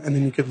here, and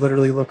then you could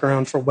literally look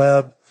around for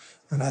web,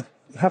 and I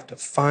have to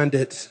find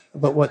it,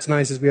 but what's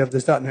nice is we have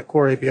this .NET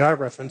Core API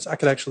reference. I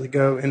could actually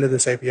go into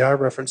this API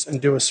reference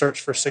and do a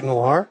search for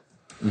SignalR,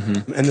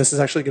 and this is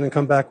actually going to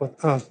come back with,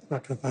 I'm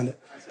not going to find it.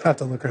 I have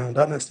to look around.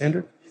 .NET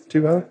Standard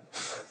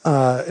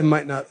 2.0. It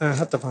might not, I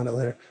have to find it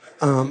later.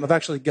 I've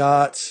actually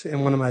got,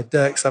 in one of my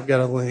decks, I've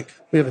got a link.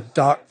 We have a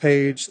doc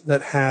page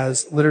that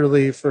has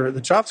literally, for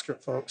the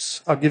JavaScript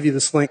folks, I'll give you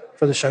this link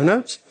for the show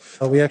notes.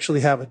 We actually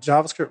have a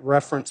JavaScript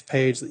reference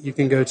page that you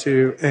can go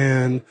to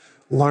and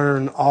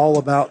learn all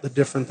about the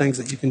different things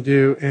that you can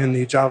do in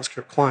the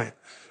JavaScript client.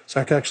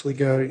 So I could actually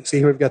go, see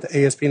here we've got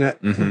the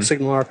ASP.NET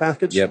SignalR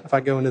package. Yep. If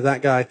I go into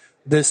that guy,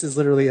 this is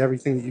literally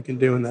everything that you can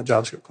do in that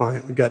JavaScript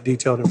client. We've got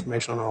detailed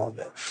information on all of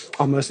it.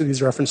 Most of these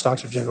reference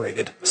docs are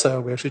generated. So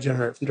we actually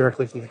generate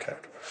directly from the code.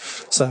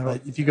 So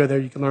if you go there,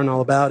 you can learn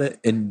all about it.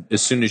 And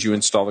as soon as you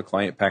install the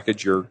client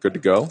package, you're good to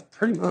go?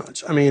 Pretty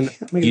much. I mean,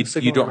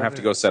 you don't have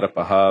to go set up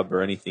a hub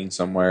or anything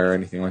somewhere or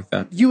anything like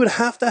that? You would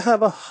have to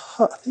have a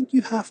hub. I think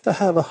you have to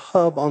have a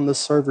hub on the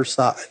server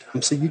side.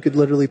 So you could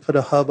literally put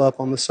a hub up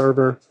on the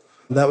server.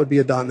 That would be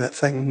a .NET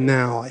thing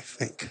now, I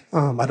think.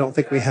 I don't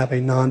think we have a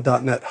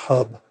non.NET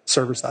hub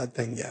server-side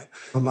thing yet.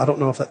 I don't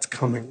know if that's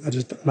coming. I'm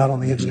not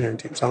on the engineering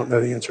team, so I don't know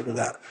the answer to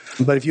that.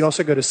 But if you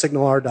also go to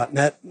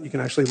signalr.net, you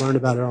can actually learn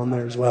about it on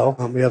there as well.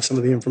 We have some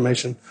of the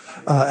information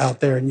out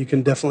there, and you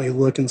can definitely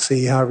look and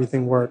see how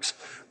everything works.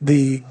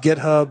 The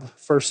GitHub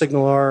for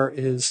SignalR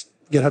is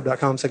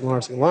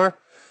github.com/SignalR.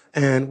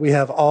 And we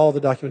have all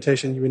the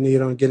documentation you would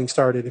need on getting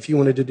started. If you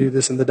wanted to do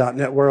this in the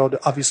 .NET world,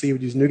 obviously you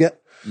would use NuGet.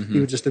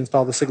 You would just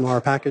install the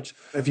SignalR package.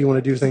 If you want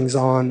to do things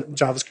on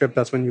JavaScript,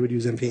 that's when you would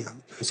use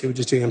NPM. So you would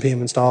just do NPM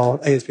install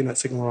ASP.NET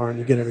SignalR, and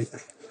you get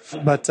everything.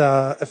 But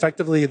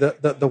effectively, the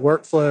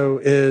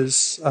workflow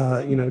is,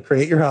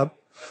 create your hub,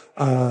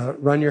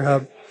 run your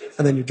hub,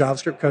 and then your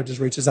JavaScript code just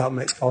reaches out and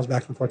makes calls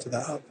back and forth to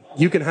that hub.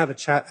 You can have a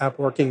chat app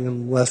working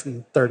in less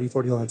than 30,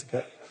 40 lines of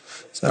code.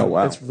 So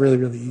it's really,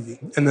 really easy.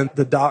 And then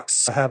the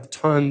docs have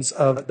tons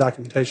of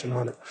documentation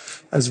on it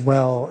as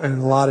well,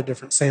 and a lot of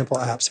different sample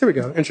apps. Here we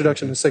go,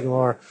 Introduction to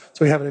SignalR.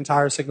 So we have an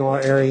entire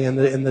SignalR area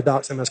in the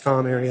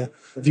docs.ms.com area.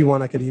 If you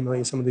want, I could email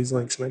you some of these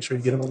links. Make sure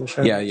you get them on the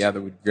show. Yeah,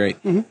 that would be great.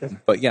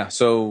 But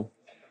so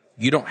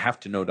you don't have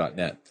to know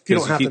 .NET. You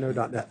don't have to know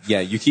 .NET.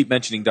 Yeah, you keep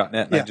mentioning .NET,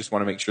 and I just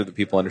want to make sure that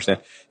people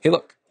understand, hey,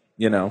 look,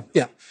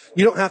 Yeah,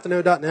 you don't have to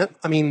know .NET.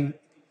 I mean,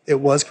 it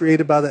was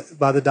created by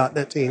the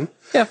 .NET team.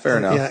 Yeah, fair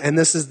enough. Yeah, and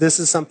this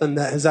is something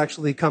that has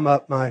actually come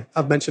up.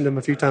 I've mentioned him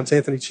a few times,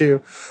 Anthony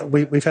Chu.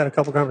 We've had a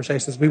couple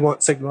conversations. We want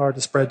SignalR to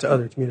spread to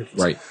other communities.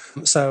 Right.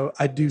 So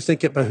I do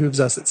think it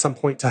behooves us at some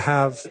point to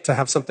have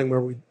something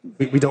where we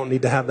don't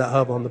need to have that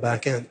hub on the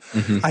back end.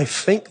 I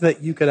think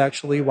that you could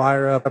actually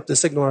wire up the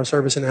SignalR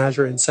service in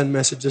Azure and send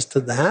messages to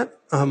that.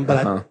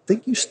 But I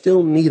think you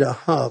still need a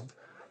hub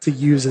to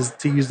use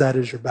that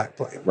as your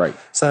backplane. Right.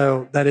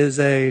 So that is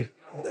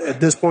at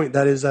this point,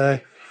 that is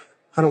I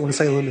don't want to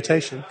say a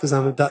limitation because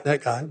I'm a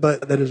 .NET guy,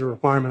 but that is a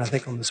requirement, I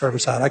think, on the server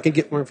side. I can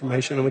get more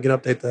information and we can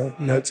update the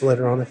notes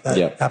later on if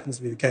that happens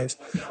to be the case.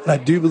 But I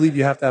do believe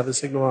you have to have a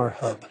SignalR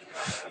hub.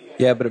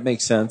 Yeah, but it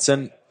makes sense.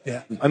 And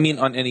I mean,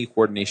 on any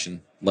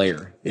coordination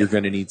layer, you're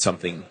going to need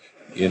something,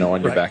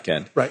 on your back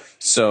end. Right.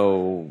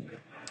 So,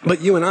 but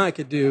you and I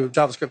could do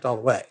JavaScript all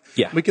the way.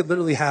 Yeah. We could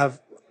literally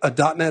have a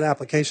 .NET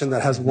application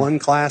that has one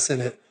class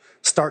in it,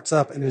 starts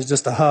up and is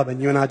just a hub,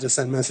 and you and I just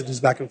send messages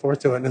back and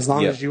forth to it. And as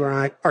long as you and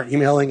I are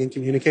emailing and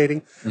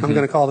communicating, I'm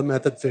going to call the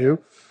method foo.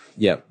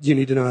 Yeah. You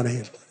need to know how to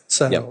handle it.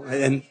 So,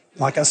 and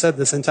like I said,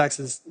 the syntax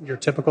is your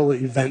typical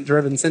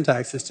event-driven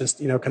syntax. It's just,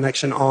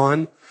 connection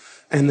on.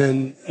 And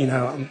then,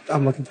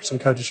 I'm looking for some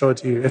code to show it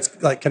to you.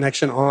 It's like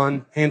connection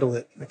on, handle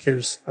it. Like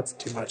that's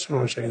too much. I don't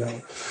want to show you that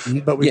one.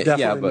 But we've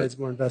definitely made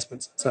some more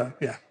investments. So,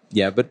 yeah.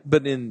 Yeah, but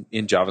in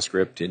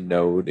JavaScript, in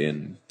Node,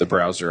 in the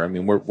browser, I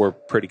mean, we're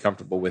pretty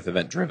comfortable with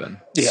event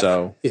driven. Yeah.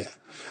 So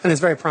and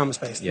it's very promise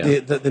based. Yeah.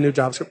 The new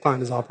JavaScript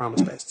client is all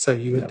promise based, so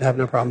you would have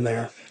no problem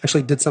there.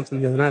 Actually, did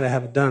something the other night I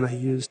haven't done. I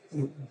used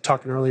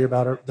talking earlier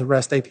about the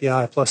REST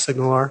API plus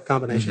SignalR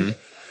combination.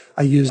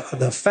 I used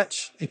the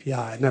fetch API.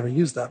 I'd never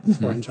used that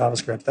before in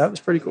JavaScript. That was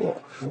pretty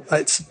cool.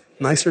 It's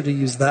nicer to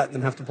use that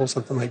than have to pull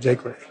something like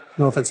jQuery.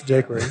 No offense to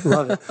jQuery,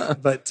 love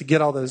it, but to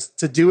get all those,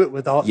 to do it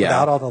without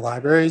all the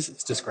libraries,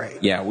 it's just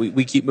great. Yeah,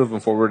 we keep moving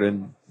forward,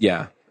 and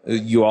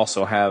you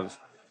also have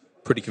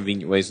pretty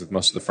convenient ways with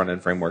most of the front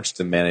end frameworks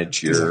to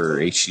manage your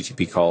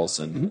HTTP calls,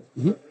 and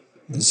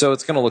so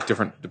it's going to look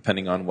different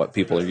depending on what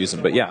people are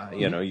using. But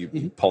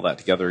you pull that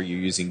together. You're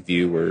using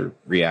Vue or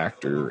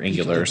React or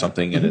Angular or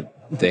something, and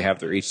they have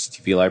their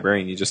HTTP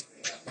library, and you just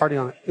party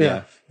on it.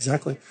 Yeah.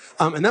 Exactly.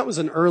 And that was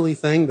an early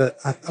thing that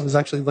I was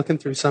actually looking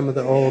through some of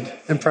the old,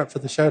 in prep for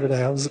the show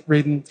today, I was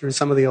reading through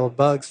some of the old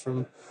bugs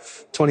from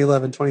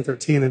 2011,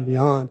 2013 and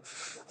beyond.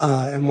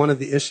 And one of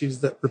the issues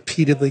that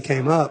repeatedly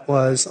came up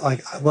was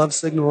like, I love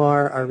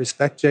SignalR, I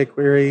respect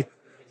jQuery,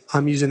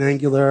 I'm using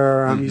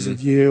Angular, I'm using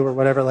Vue or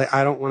whatever. Like,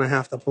 I don't want to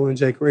have to pull in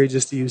jQuery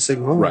just to use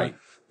SignalR. Right.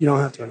 You don't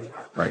have to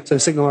anymore. Right. So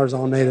SignalR is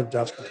all native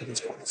JavaScript at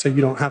this point. So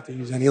you don't have to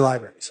use any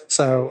libraries.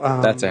 So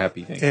that's a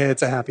happy thing.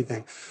 It's a happy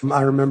thing.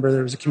 I remember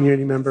there was a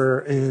community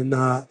member in,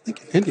 I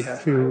think in India,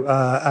 who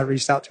I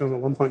reached out to him at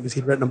one point because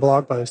he'd written a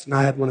blog post, and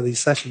I had one of these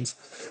sessions,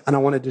 and I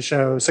wanted to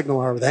show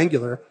SignalR with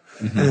Angular.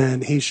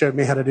 And he showed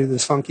me how to do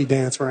this funky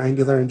dance where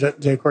Angular and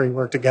jQuery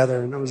work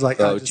together. And I was like,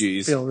 I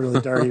just feel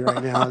really dirty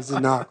right now. This is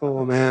not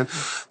cool, man.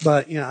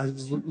 But, I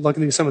was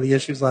looking through some of the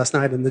issues last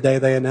night, and the day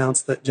they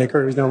announced that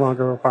jQuery was no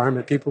longer a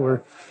requirement, people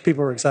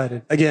were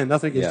excited. Again,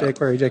 nothing against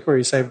jQuery.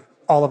 jQuery saved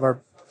all of our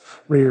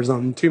readers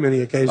on too many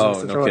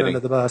occasions to throw it under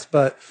the bus.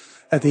 But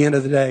at the end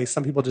of the day,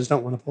 some people just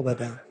don't want to pull that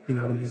down. You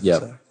know what I mean?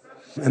 Yep. So,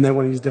 and they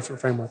want to use different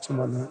frameworks and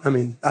whatnot. I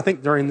mean, I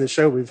think during this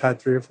show we've had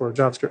 3 or 4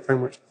 JavaScript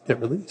frameworks get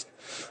released.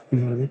 You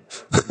know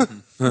what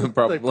I mean?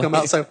 Probably. They come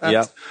out so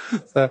fast. Yeah.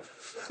 So,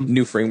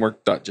 new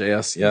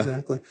framework.js. Yeah.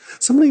 Exactly.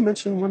 Somebody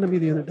mentioned one to me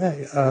the other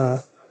day.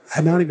 I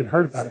had not even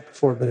heard about it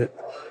before, but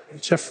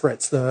Jeff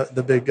Fritz,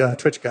 the big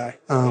Twitch guy,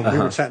 we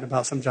were chatting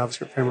about some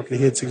JavaScript framework, and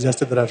he had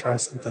suggested that I try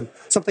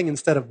something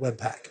instead of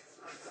Webpack.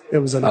 It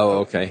was an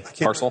okay.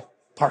 Parcel.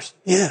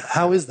 Yeah.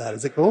 How is that?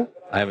 Is it cool?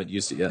 I haven't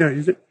used it yet. You don't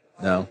use it?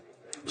 No.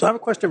 So I have a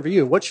question for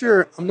you.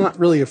 I'm not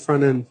really a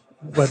front end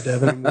web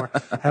dev anymore.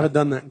 I haven't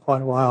done that in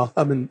quite a while.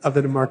 I've been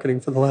in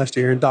marketing for the last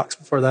year and docs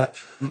before that.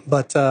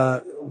 But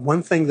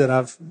one thing that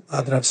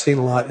I've seen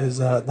a lot is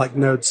like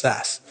Node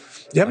SaaS.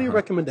 Do you have any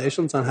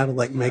recommendations on how to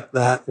like make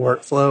that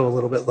workflow a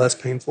little bit less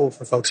painful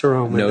for folks who are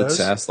on Windows? Node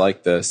SaaS,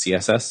 like the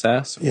CSS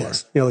SaaS? Or?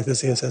 Yes, like the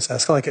CSS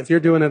SaaS. Like if you're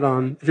doing it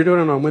on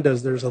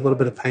Windows, there's a little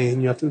bit of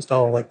pain. You have to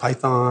install like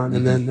Python,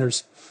 and then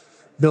there's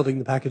building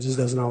the packages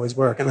doesn't always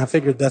work. And I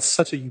figured that's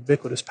such a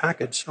ubiquitous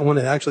package. I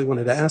wanted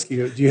to ask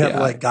you, do you have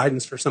like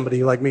guidance for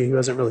somebody like me who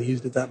hasn't really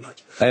used it that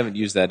much? I haven't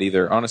used that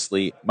either.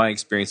 Honestly, my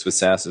experience with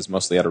SaaS is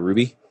mostly out of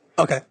Ruby.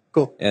 Okay,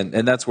 cool. And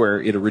that's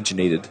where it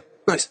originated.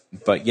 Nice.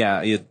 But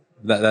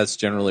that's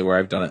generally where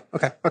I've done it.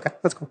 Okay,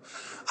 that's cool.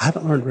 I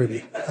haven't learned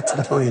Ruby. That's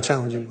definitely a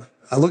challenging one.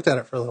 I looked at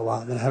it for a little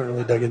while, but I haven't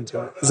really dug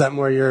into it. Is that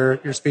more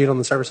your speed on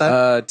the server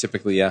side?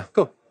 Typically, yeah.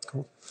 Cool.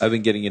 I've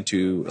been getting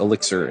into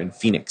Elixir and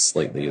Phoenix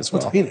lately as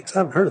well. What's Phoenix? I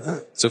haven't heard of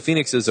that. So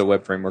Phoenix is a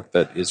web framework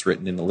that is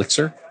written in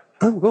Elixir.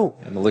 Oh, cool.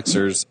 And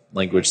Elixir's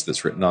language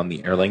that's written on the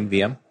Erlang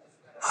VM.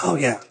 Oh,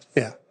 yeah.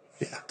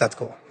 That's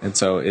cool. And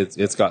so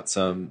it's got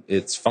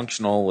it's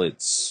functional,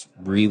 it's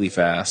really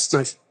fast.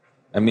 Nice.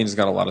 I mean, it's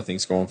got a lot of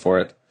things going for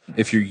it.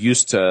 If you're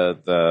used to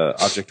the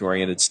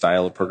object-oriented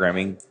style of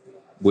programming,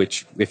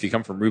 which if you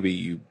come from Ruby,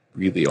 you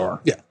really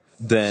are. Yeah.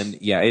 Then,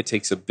 it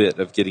takes a bit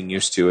of getting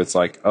used to. It's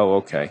like, oh,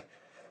 okay.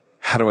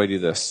 How do I do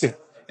this? Yeah.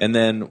 And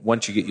then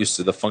once you get used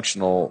to the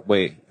functional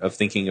way of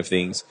thinking of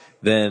things,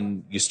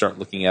 then you start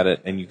looking at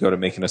it and you go to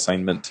make an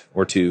assignment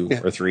or 2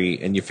 or 3,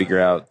 and you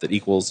figure out that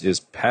equals is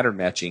pattern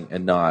matching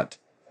and not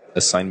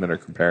assignment or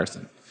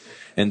comparison.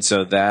 And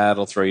so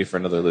that'll throw you for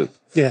another loop.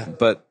 Yeah.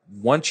 But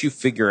once you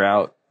figure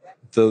out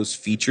those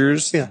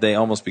features, they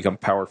almost become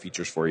power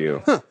features for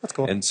you. Huh, that's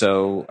cool. And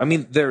so, I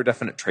mean, there are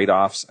definite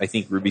trade-offs. I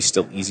think Ruby's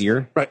still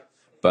easier. Right.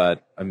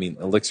 But, I mean,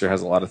 Elixir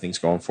has a lot of things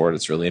going for it.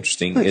 It's really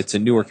interesting. Nice. It's a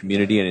newer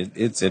community, and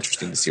it's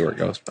interesting to see where it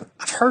goes. But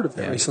I've heard of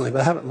it recently,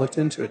 but I haven't looked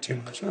into it too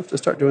much. I have to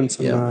start doing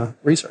some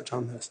research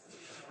on this.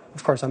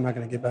 Of course, I'm not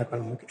going to get back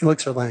on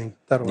Elixir Lang.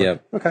 That'll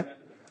work. Yep. Okay.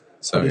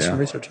 So, I'll do some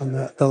research on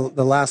that.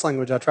 The last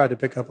language I tried to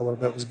pick up a little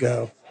bit was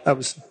Go. That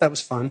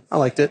was fun. I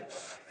liked it.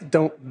 I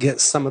don't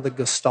get some of the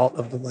gestalt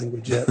of the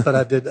language yet, but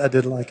I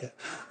did like it.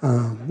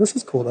 This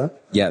is cool, though.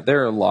 Yeah,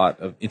 there are a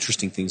lot of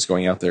interesting things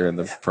going out there in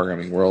the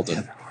programming world.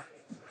 And,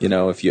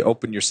 if you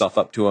open yourself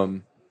up to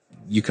them,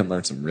 you can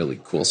learn some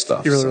really cool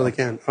stuff. You really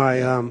can.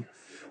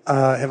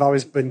 I've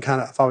always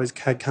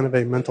had kind of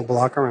a mental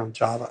block around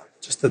Java,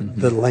 just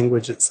the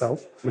language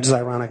itself, which is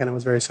ironic, and it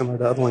was very similar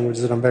to other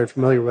languages that I'm very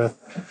familiar with.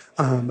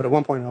 But at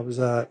one point, I was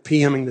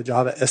PMing the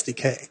Java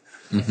SDK,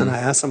 and I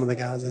asked some of the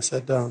guys, I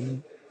said,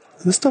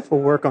 this stuff will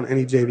work on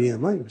any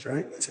JVM language,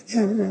 right? They said,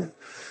 yeah.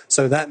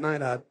 So that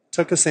night, I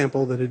took a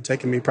sample that had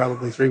taken me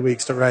probably 3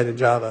 weeks to write in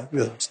Java. It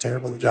was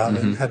terrible at Java,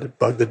 and had to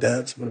bug the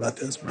devs. What about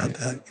this? What about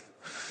that?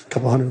 A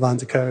couple hundred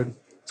lines of code.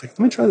 It's like, let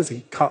me try this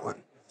in Kotlin.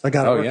 So I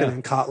got it working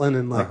in Kotlin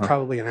in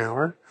probably an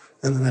hour.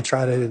 And then I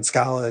tried it in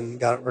Scala and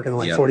got it working in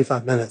like Yep.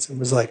 45 minutes and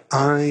was like,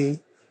 I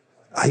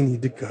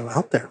need to go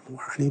out there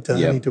more. I need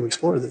to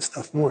explore this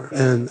stuff more.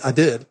 And I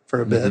did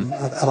for a bit.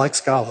 I like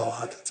Scala a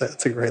lot.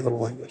 It's a great little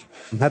language.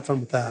 I had fun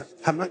with that.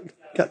 Have not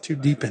got too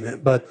deep in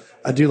it, but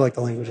I do like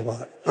the language a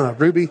lot.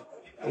 Ruby,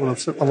 I want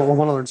to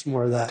learn some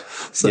more of that.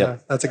 So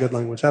that's a good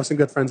language. I have some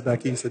good friends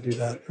back east that do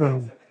that,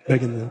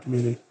 big in the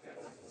community.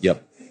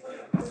 Yep.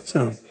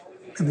 So,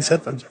 and these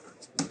headphones are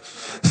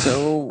nice.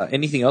 So,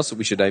 anything else that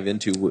we should dive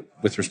into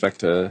with respect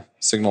to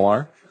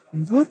SignalR?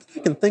 Not that I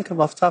can think of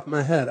off the top of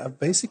my head. I've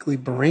basically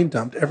brain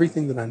dumped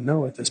everything that I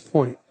know at this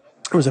point.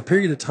 There was a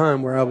period of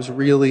time where I was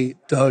really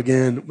dug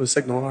in with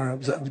SignalR. I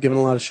was giving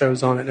a lot of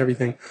shows on it and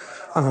everything.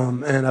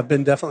 And I've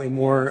been definitely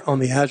more on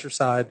the Azure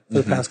side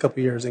for the past couple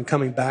of years and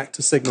coming back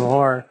to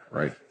SignalR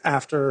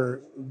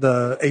after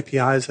the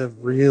APIs have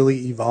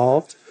really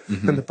evolved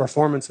and the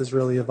performance has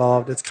really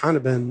evolved. It's kind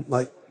of been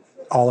like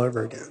all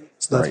over again.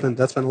 So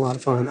that's been a lot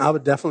of fun. I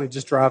would definitely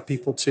just drive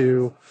people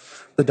to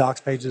the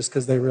docs pages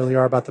because they really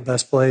are about the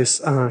best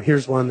place.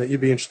 Here's one that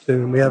you'd be interested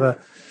in. We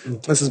have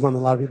this is one that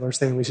a lot of people are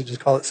saying we should just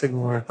call it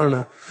SignalR. I don't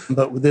know.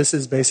 But this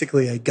is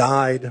basically a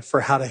guide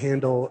for how to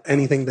handle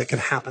anything that can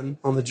happen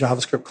on the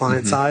JavaScript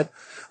client side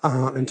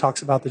and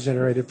talks about the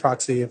generated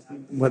proxy.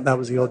 That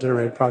was the old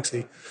generated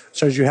proxy.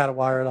 Shows you how to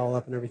wire it all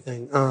up and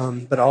everything.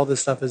 But all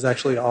this stuff is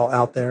actually all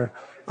out there.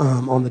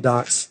 On the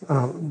docs.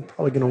 I'm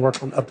probably going to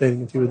work on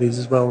updating a few of these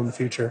as well in the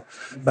future.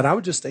 But I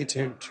would just stay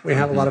tuned. We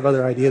have a lot of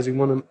other ideas we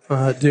want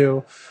to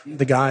do.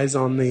 The guys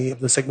on the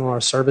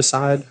SignalR service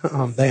side,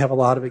 they have a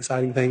lot of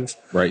exciting things.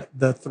 Right.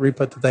 The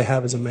throughput that they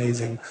have is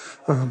amazing.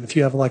 If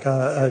you have like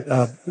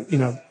a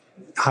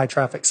high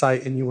traffic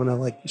site and you want to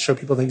like show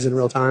people things in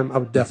real time, I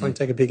would definitely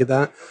take a peek at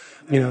that.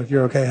 If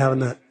you're okay having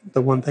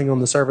the one thing on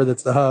the server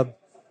that's the hub,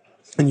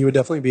 and you would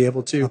definitely be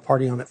able to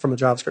party on it from a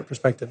JavaScript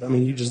perspective. I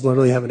mean, you just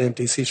literally have an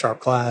empty C#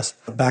 class,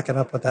 back it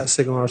up with that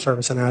SignalR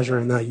service in Azure,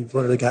 and now you've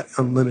literally got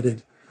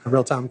unlimited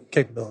real-time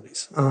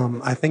capabilities.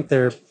 I think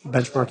their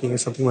benchmarking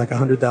is something like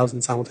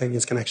 100,000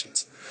 simultaneous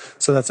connections.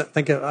 So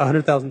think of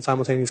 100,000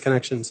 simultaneous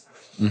connections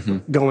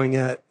going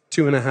at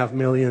 2.5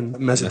 million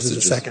messages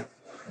a second.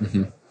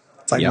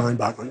 It's like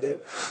mind-boggling,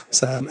 dude.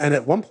 So, and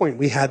at one point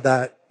we had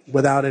that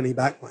without any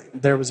backplane.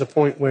 There was a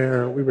point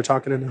where we were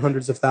talking in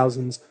hundreds of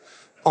thousands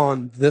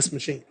on this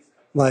machine.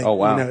 Like,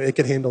 it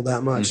could handle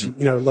that much.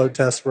 Load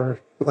tests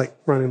were like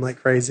running like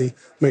crazy.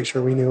 Make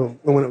sure we knew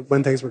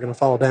when things were going to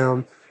fall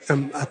down.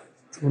 And I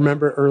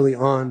remember early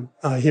on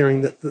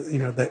hearing that,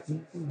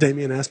 that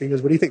Damien asked me, he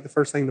goes, what do you think the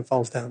first thing that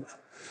falls down?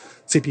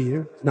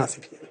 CPU? Not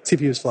CPU.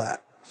 CPU is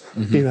flat.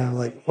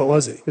 Like, what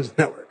was it? It was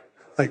network.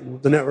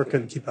 Like, the network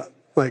couldn't keep up.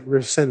 Like, we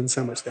were sending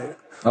so much data.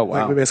 Oh,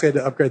 wow. Like, we basically had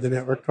to upgrade the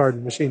network card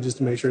and machine just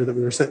to make sure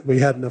that we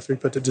had enough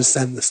throughput to just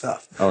send the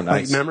stuff. Oh,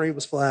 nice. Like, memory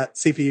was flat,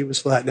 CPU was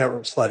flat, network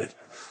was flooded.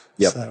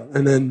 Yep. So,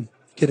 and then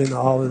get into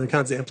all of the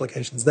kinds of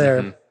implications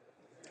there,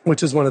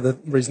 which is one of the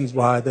reasons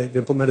why they've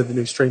implemented the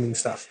new streaming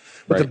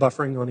stuff with the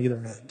buffering on either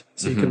end.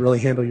 So you can really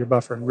handle your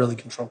buffer and really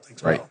control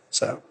things well.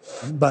 So,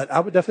 but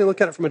I would definitely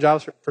look at it from a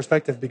JavaScript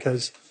perspective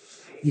because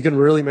you can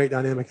really make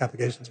dynamic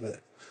applications with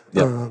it.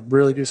 Yep.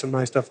 Really do some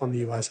nice stuff on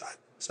the UI side.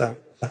 So,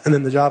 and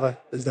then the Java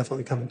is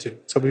definitely coming too.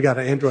 So we've got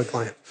an Android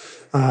client,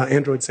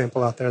 Android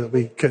sample out there that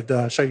we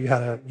could show you how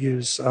to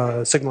use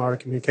SignalR to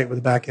communicate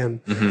with the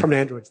backend from an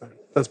Android phone.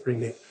 That's pretty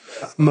neat.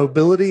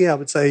 Mobility, I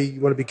would say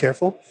you want to be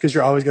careful because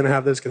you're always going to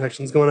have those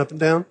connections going up and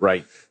down.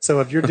 Right.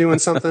 So if you're doing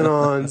something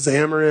on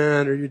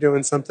Xamarin or you're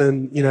doing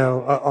something,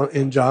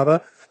 in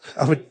Java,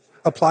 I would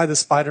apply the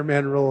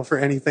Spider-Man rule for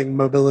anything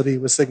mobility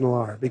with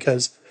SignalR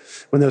because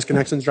when those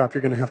connections drop,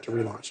 you're going to have to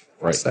relaunch.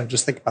 Right. So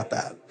just think about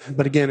that.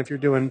 But again, if you're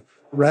doing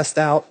REST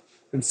out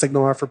and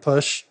SignalR for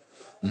push,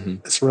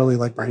 it's really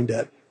like brain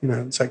dead.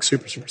 It's like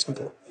super, super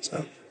simple.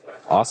 So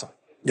awesome.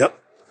 Yep.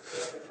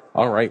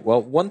 All right.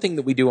 Well, one thing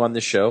that we do on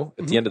this show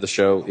at the end of the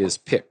show is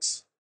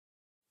picks.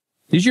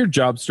 Is your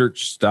job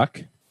search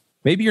stuck?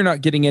 Maybe you're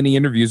not getting any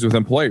interviews with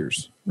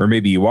employers, or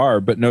maybe you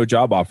are, but no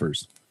job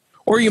offers.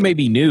 Or you may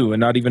be new and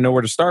not even know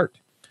where to start.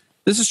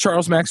 This is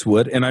Charles Max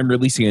Wood, and I'm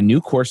releasing a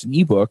new course and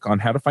ebook on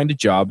how to find a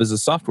job as a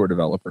software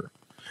developer.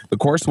 The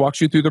course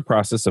walks you through the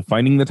process of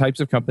finding the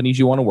types of companies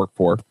you want to work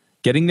for,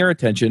 getting their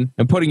attention,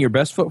 and putting your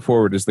best foot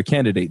forward as the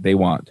candidate they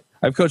want.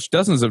 I've coached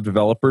dozens of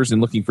developers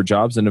in looking for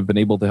jobs and have been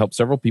able to help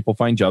several people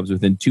find jobs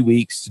within 2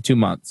 weeks to 2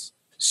 months.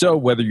 So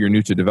whether you're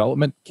new to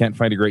development, can't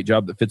find a great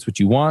job that fits what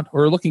you want,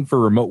 or are looking for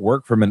remote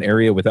work from an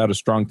area without a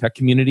strong tech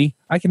community,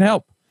 I can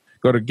help.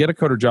 Go to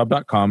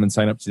getacoderjob.com and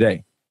sign up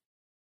today.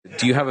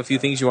 Do you have a few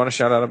things you want to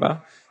shout out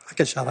about? I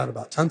could shout out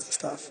about tons of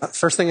stuff.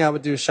 First thing I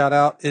would do a shout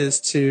out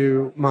is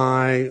to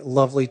my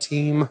lovely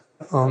team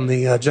on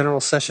the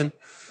general session.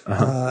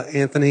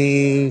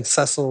 Anthony,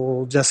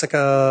 Cecil,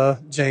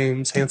 Jessica,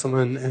 James,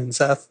 Hanselman, and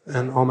Seth,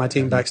 and all my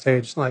team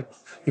backstage. Like,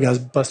 you guys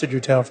busted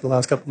your tail for the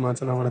last couple of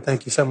months, and I want to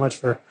thank you so much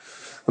for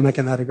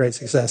making that a great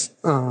success.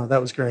 That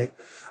was great.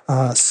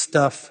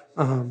 Stuff.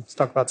 Let's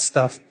talk about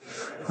stuff.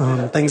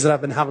 Things that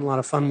I've been having a lot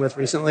of fun with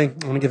recently.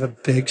 I want to give a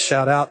big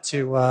shout out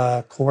to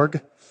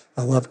Korg.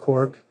 I love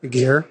Korg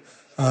gear.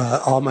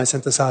 All my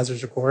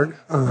synthesizers record.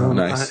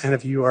 Nice. And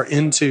if you are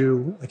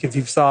into, like, if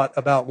you've thought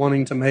about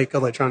wanting to make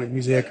electronic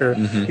music or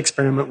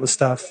experiment with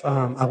stuff,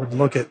 I would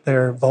look at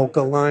their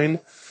Volca line.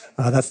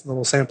 That's the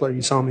little sampler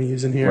you saw me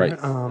using here.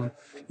 Right.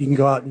 You can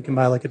go out and you can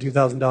buy like a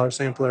 $2,000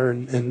 sampler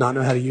and not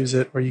know how to use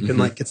it, or you can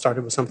like get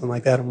started with something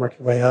like that and work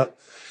your way up.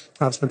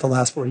 I've spent the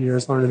last 4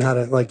 years learning how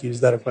to like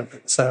use that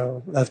equipment,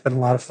 so that's been a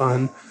lot of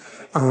fun.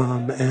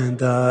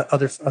 And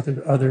other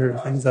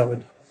things I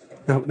would.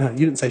 No,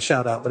 you didn't say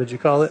shout out. What did you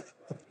call it?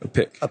 A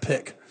pick. A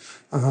pick.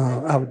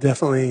 I would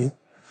definitely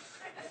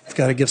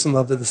got to give some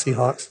love to the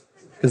Seahawks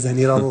because they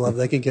need all the love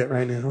they can get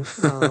right now.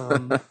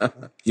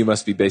 You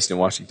must be based in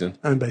Washington.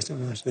 I'm based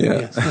in Washington. Yeah.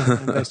 Yes,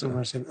 I'm based in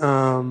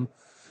Washington.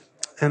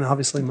 And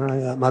obviously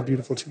my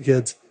beautiful 2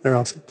 kids. They're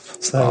awesome.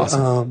 So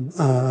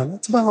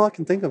that's about all I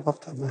can think of off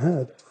the top of my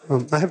head.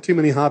 I have too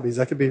many hobbies.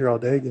 I could be here all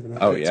day giving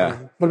up. Oh, yeah.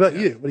 What about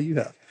you? What do you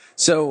have?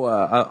 So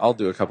I'll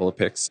do a couple of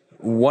picks.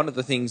 One of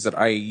the things that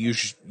I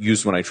use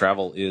when I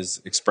travel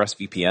is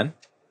ExpressVPN.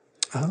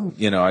 Oh.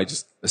 I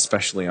just,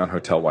 especially on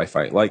hotel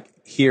Wi-Fi. Like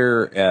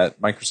here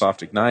at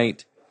Microsoft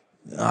Ignite,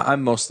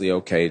 I'm mostly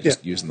okay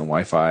just using the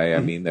Wi-Fi. I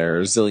mean, there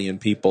are a zillion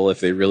people if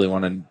they really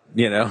want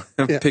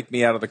to, pick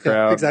me out of the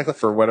crowd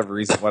for whatever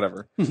reason,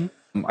 whatever.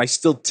 I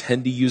still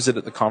tend to use it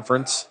at the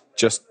conference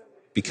just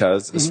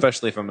because,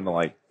 especially if I'm going to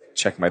like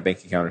check my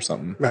bank account or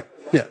something. Right.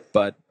 Yeah.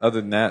 But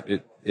other than that,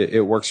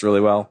 it works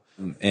really well.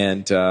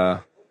 And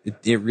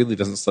it really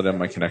doesn't slow down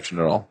my connection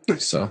at all.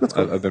 So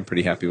cool. I've been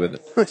pretty happy with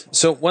it. Nice.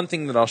 So one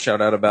thing that I'll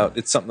shout out about,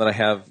 it's something that I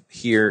have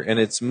here, and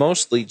it's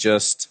mostly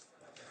just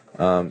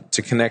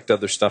to connect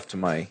other stuff to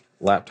my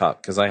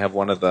laptop, because I have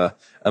one of the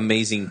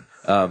amazing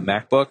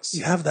MacBooks.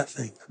 You have that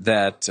thing.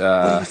 What do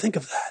you think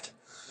of that?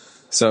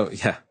 So,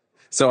 yeah.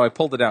 So I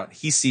pulled it out.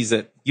 He sees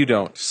it. You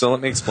don't. So let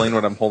me explain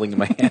what I'm holding in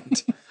my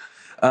hand.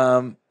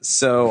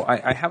 So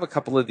I have a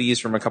couple of these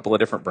from a couple of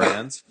different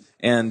brands.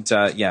 And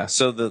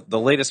so the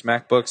latest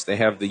MacBooks, they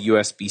have the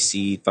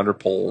USB-C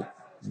Thunderbolt,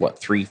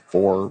 3,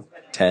 4,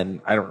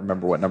 10, I don't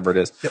remember what number it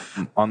is,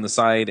 on the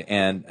side,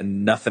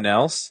 and nothing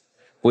else,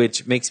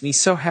 which makes me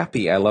so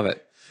happy. I love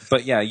it.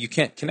 But yeah, you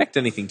can't connect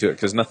anything to it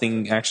because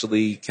nothing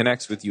actually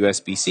connects with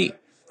USB-C.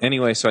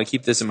 Anyway, so I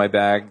keep this in my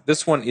bag.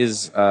 This one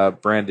is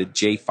branded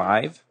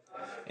J5,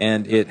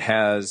 and it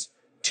has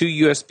 2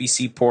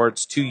 USB-C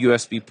ports, 2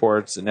 USB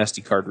ports, an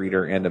SD card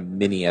reader, and a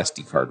mini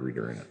SD card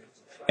reader in it,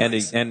 and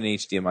an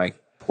HDMI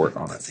port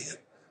on it.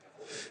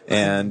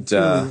 And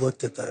I really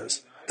looked at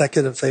those. That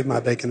could have saved my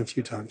bacon a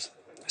few times.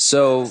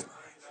 So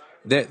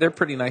they're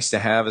pretty nice to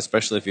have,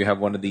 especially if you have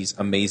one of these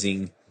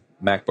amazing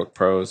MacBook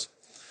Pros.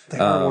 They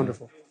are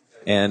wonderful.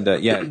 And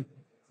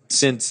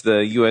since the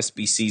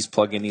USB-Cs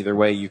plug in either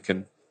way, you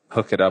can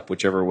hook it up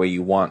whichever way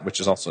you want, which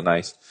is also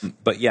nice.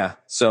 But yeah,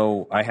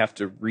 so I have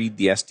to read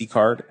the SD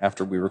card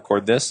after we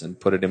record this and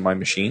put it in my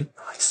machine.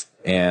 Nice.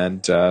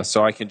 And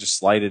so I can just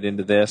slide it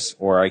into this,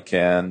 or I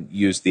can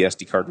use the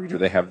SD card reader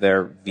they have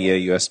there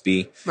via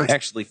USB. Nice. It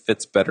actually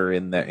fits better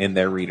in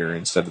their reader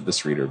instead of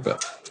this reader,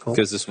 but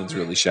because this one's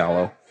really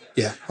shallow.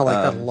 Yeah, I like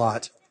that a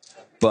lot.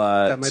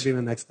 But that might be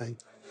the next thing.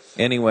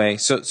 Anyway,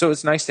 so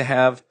it's nice to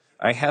have.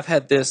 I have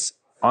had this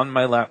on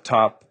my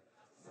laptop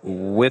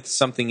with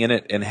something in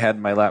it and had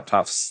my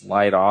laptop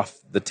slide off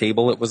the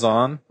table it was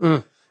on.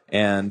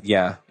 And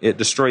yeah, it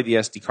destroyed the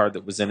SD card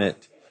that was in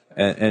it.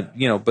 And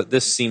but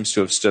this seems to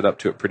have stood up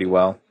to it pretty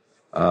well.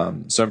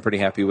 So I'm pretty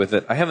happy with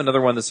it. I have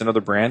another one that's another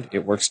brand.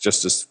 It works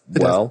just as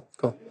well.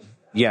 Cool.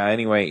 Yeah,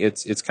 anyway,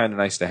 it's kind of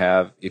nice to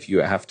have if you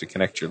have to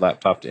connect your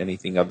laptop to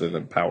anything other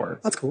than power.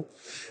 That's cool.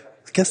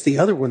 I guess the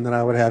other one that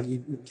I would have, you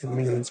give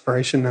me an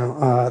inspiration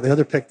now. The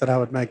other pick that I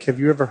would make, have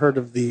you ever heard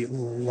of the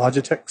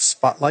Logitech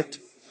Spotlight?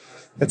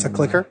 It's a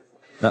clicker.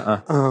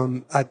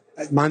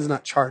 Mine's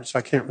not charged, so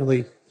I can't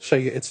really show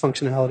you its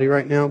functionality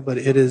right now, but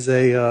it is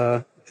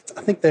I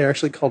think they're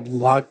actually called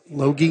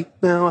Logi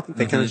now. I think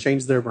they kind of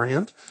changed their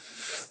brand.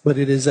 But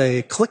it is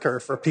a clicker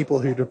for people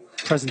who do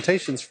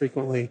presentations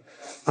frequently.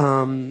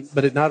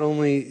 But it not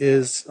only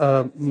is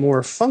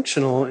more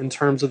functional in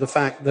terms of the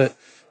fact that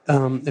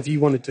if you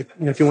wanted to,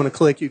 if you want to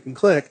click, you can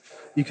click.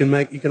 You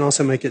can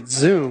also make it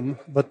zoom,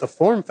 but the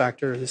form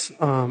factor is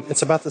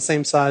it's about the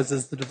same size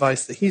as the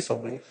device that he's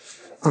holding.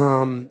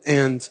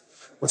 And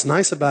what's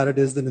nice about it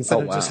is that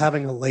instead of just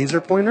having a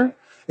laser pointer,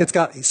 it's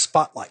got a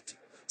spotlight.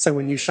 So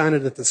when you shine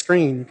it at the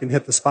screen, you can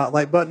hit the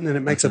spotlight button and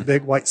it makes a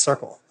big white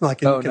circle. You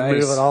can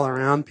move it all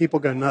around. People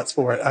go nuts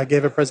for it. I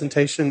gave a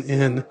presentation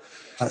in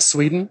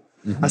Sweden.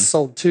 I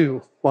sold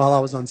 2 while I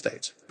was on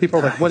stage. People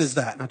were like, "What is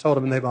that?" And I told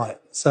them, and they bought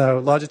it.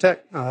 So Logitech,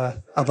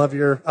 I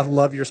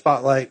love your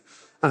spotlight.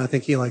 I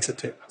think he likes it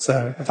too.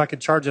 So if I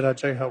could charge it, I'd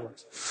show you how it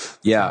works.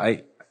 Yeah,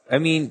 I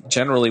mean,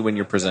 generally when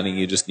you're presenting,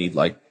 you just need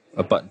like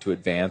a button to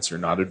advance or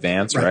not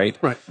advance, right?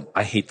 Right.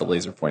 I hate the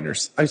laser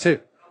pointers. I do too.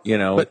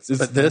 But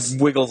this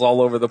wiggles all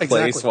over the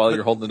place while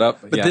you're holding it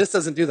up. But this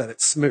doesn't do that.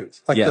 It's smooth.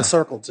 The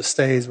circle just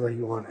stays where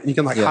you want it. And you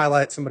can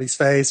highlight somebody's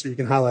face, or you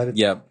can highlight it.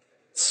 Yeah.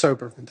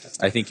 Super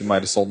fantastic. I think you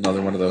might have sold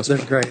another one of those.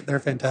 They're great. They're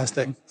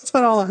fantastic. That's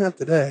about all I have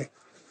today.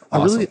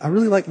 Awesome. I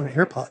really like my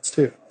AirPods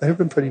too. They've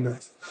been pretty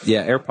nice.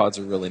 Yeah, AirPods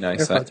are really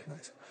nice. AirPods are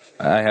nice.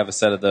 I have a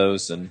set of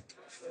those, and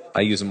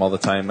I use them all the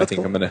time. That's I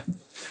think cool. I'm going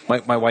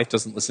to... My wife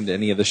doesn't listen to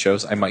any of the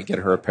shows. I might get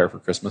her a pair for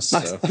Christmas.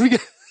 Nice. So.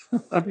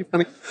 That'd be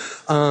funny.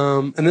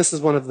 And this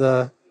is one of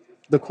the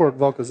Korg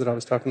Volcas that I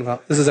was talking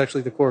about. This is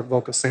actually the Korg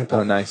Volca sample.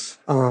 Oh, nice.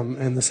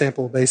 And the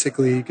sample,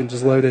 basically, you can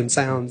just load in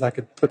sounds. I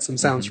could put some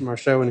sounds from our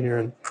show in here,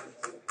 and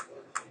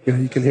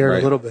you can hear it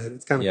a little bit.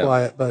 It's kind of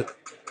quiet, but...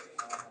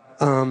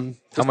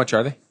 How much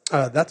are they?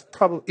 That's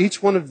probably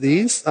each one of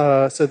these.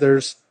 So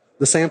there's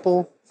the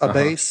sample, a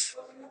bass,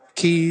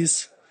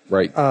 keys,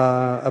 Right.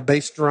 a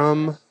bass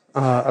drum,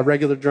 a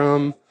regular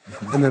drum,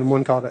 and then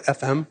one called a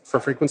FM for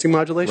frequency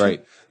modulation.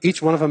 Right.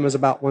 Each one of them is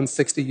about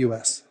 160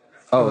 US.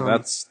 Oh,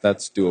 that's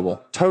doable.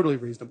 Totally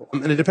reasonable.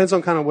 And it depends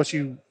on kind of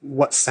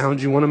what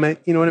sound you want to make.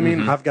 You know what I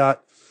mean? I've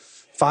got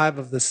 5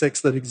 of the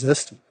 6 that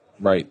exist.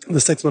 Right. The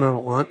 6th one I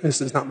don't want.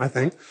 This is not my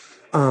thing.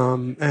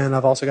 And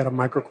I've also got a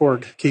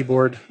microKORG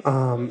keyboard,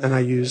 and I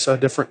use a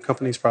different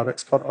company's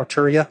products called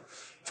Arturia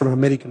for my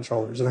MIDI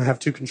controllers. And I have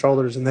 2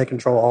 controllers, and they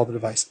control all the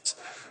devices.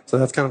 So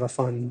that's kind of a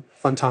fun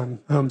time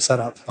home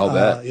setup. I'll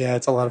bet. Yeah,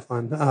 it's a lot of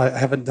fun. I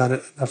haven't done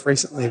it enough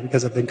recently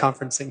because I've been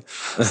conferencing.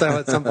 So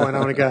at some point I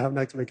want to go have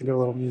next week and do a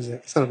little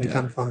music. So it'll be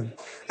kind of fun.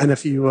 And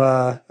if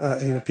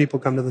people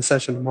come to the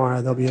session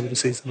tomorrow, they'll be able to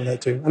see some of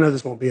that too. I know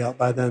this won't be out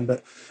by then,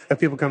 but if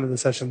people come to the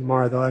session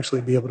tomorrow, they'll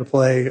actually be able to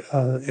play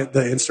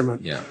the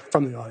instrument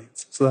from the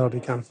audience. So that'll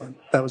be kind of fun.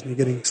 That was me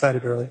getting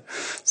excited earlier.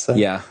 So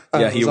he was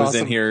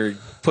awesome. in here,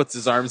 puts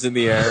his arms in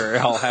the air,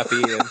 all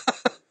happy, and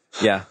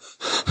yeah.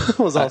 It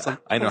was awesome.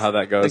 I know how that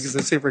I think goes.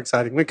 it's super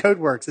exciting. When code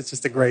works, it's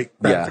just a great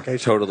gratification. Yeah,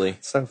 totally.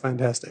 So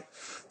fantastic.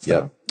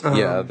 So,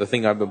 The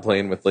thing I've been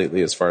playing with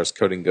lately as far as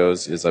coding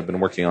goes is I've been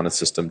working on a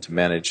system to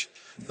manage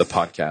the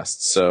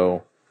podcast.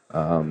 So,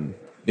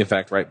 in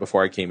fact, right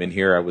before I came in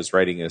here, I was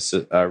writing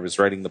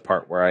the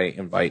part where I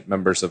invite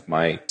members of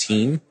my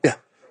team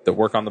that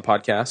work on the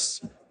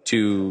podcast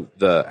to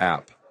the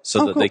app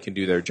so that cool. they can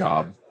do their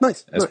job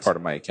nice. part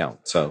of my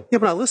account. So Yeah,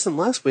 but I listened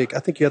last week. I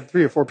think you had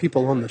 3 or 4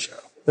 people on the show.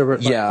 There were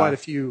quite a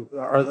few.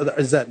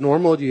 Is that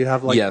normal? Do you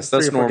have yes, 3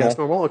 that's or 4 normal. guests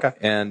normal? Okay.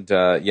 And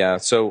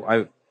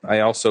so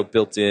I also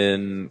built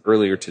in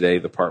earlier today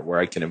the part where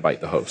I can invite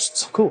the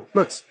hosts. Cool.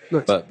 Nice.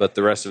 But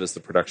the rest of it's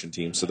the production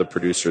team. So the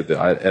producer, the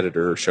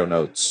editor, show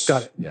notes.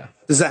 Got it. Yeah.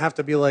 Does that have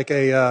to be like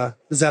a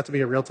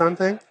real time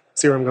thing?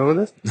 See where I'm going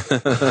with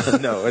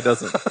this? No, it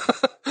doesn't.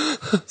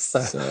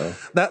 So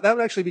that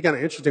would actually be kind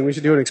of interesting. We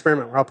should do an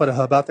experiment where I'll put a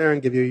hub out there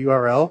and give you a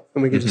URL,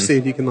 and we can just see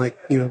if you can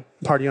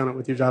party on it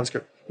with your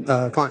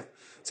JavaScript client.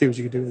 See what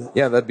you can do with it.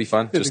 Yeah, that'd be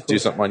fun. Just cool. do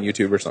something on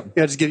YouTube or something.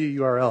 Yeah, just give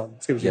you a URL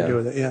and see what you can do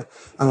with it. Yeah,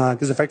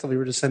 because effectively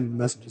we're just sending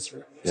messages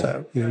through. Yeah.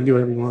 So you can do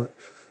whatever you want.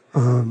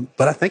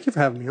 But I thank you for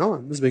having me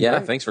on. This has been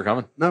great. Thanks for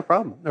coming. No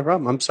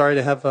problem. I'm sorry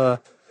to have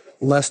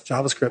less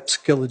JavaScript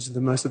skillage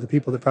than most of the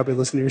people that probably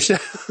listen to your show.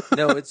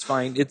 No, it's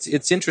fine.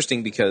 It's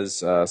interesting because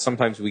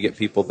sometimes we get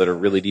people that are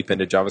really deep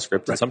into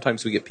JavaScript, and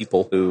sometimes we get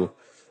people who,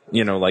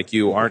 like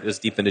you, aren't as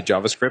deep into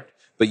JavaScript,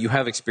 but you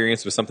have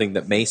experience with something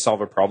that may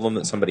solve a problem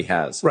that somebody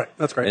has. Right.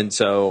 That's great. And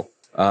so,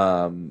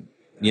 I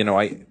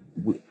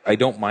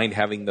don't mind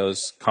having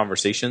those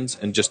conversations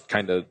and just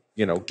kind of,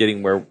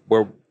 getting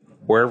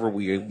wherever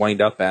we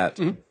wind up at.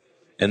 Mm-hmm.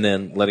 And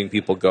then letting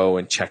people go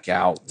and check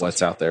out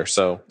what's out there.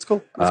 So it's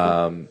cool.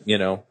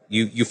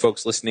 You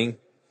folks listening,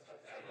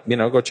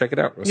 go check it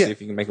out. Go see if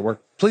you can make it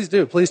work. Please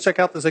do. Please check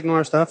out the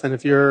SignalR stuff. And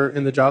if you're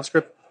in the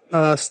JavaScript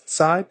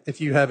side,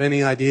 if you have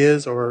any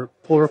ideas or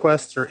pull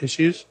requests or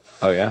issues,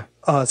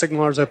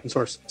 SignalR is open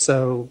source.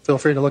 So feel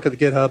free to look at the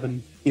GitHub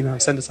and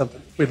send us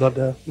something. We'd love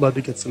to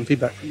get some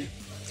feedback from you.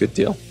 Good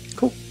deal.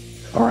 Cool.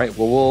 All right.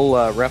 Well,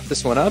 we'll wrap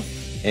this one up.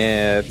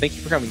 And thank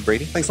you for coming,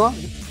 Brady. Thanks a lot.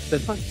 It's been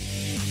fun.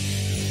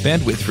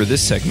 Bandwidth for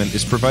this segment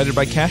is provided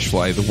by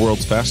CacheFly, the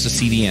world's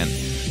fastest CDN.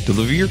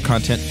 Deliver your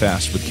content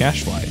fast with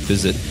CacheFly.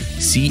 Visit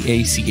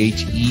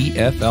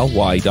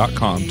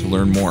CACHEFLY.com to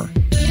learn more.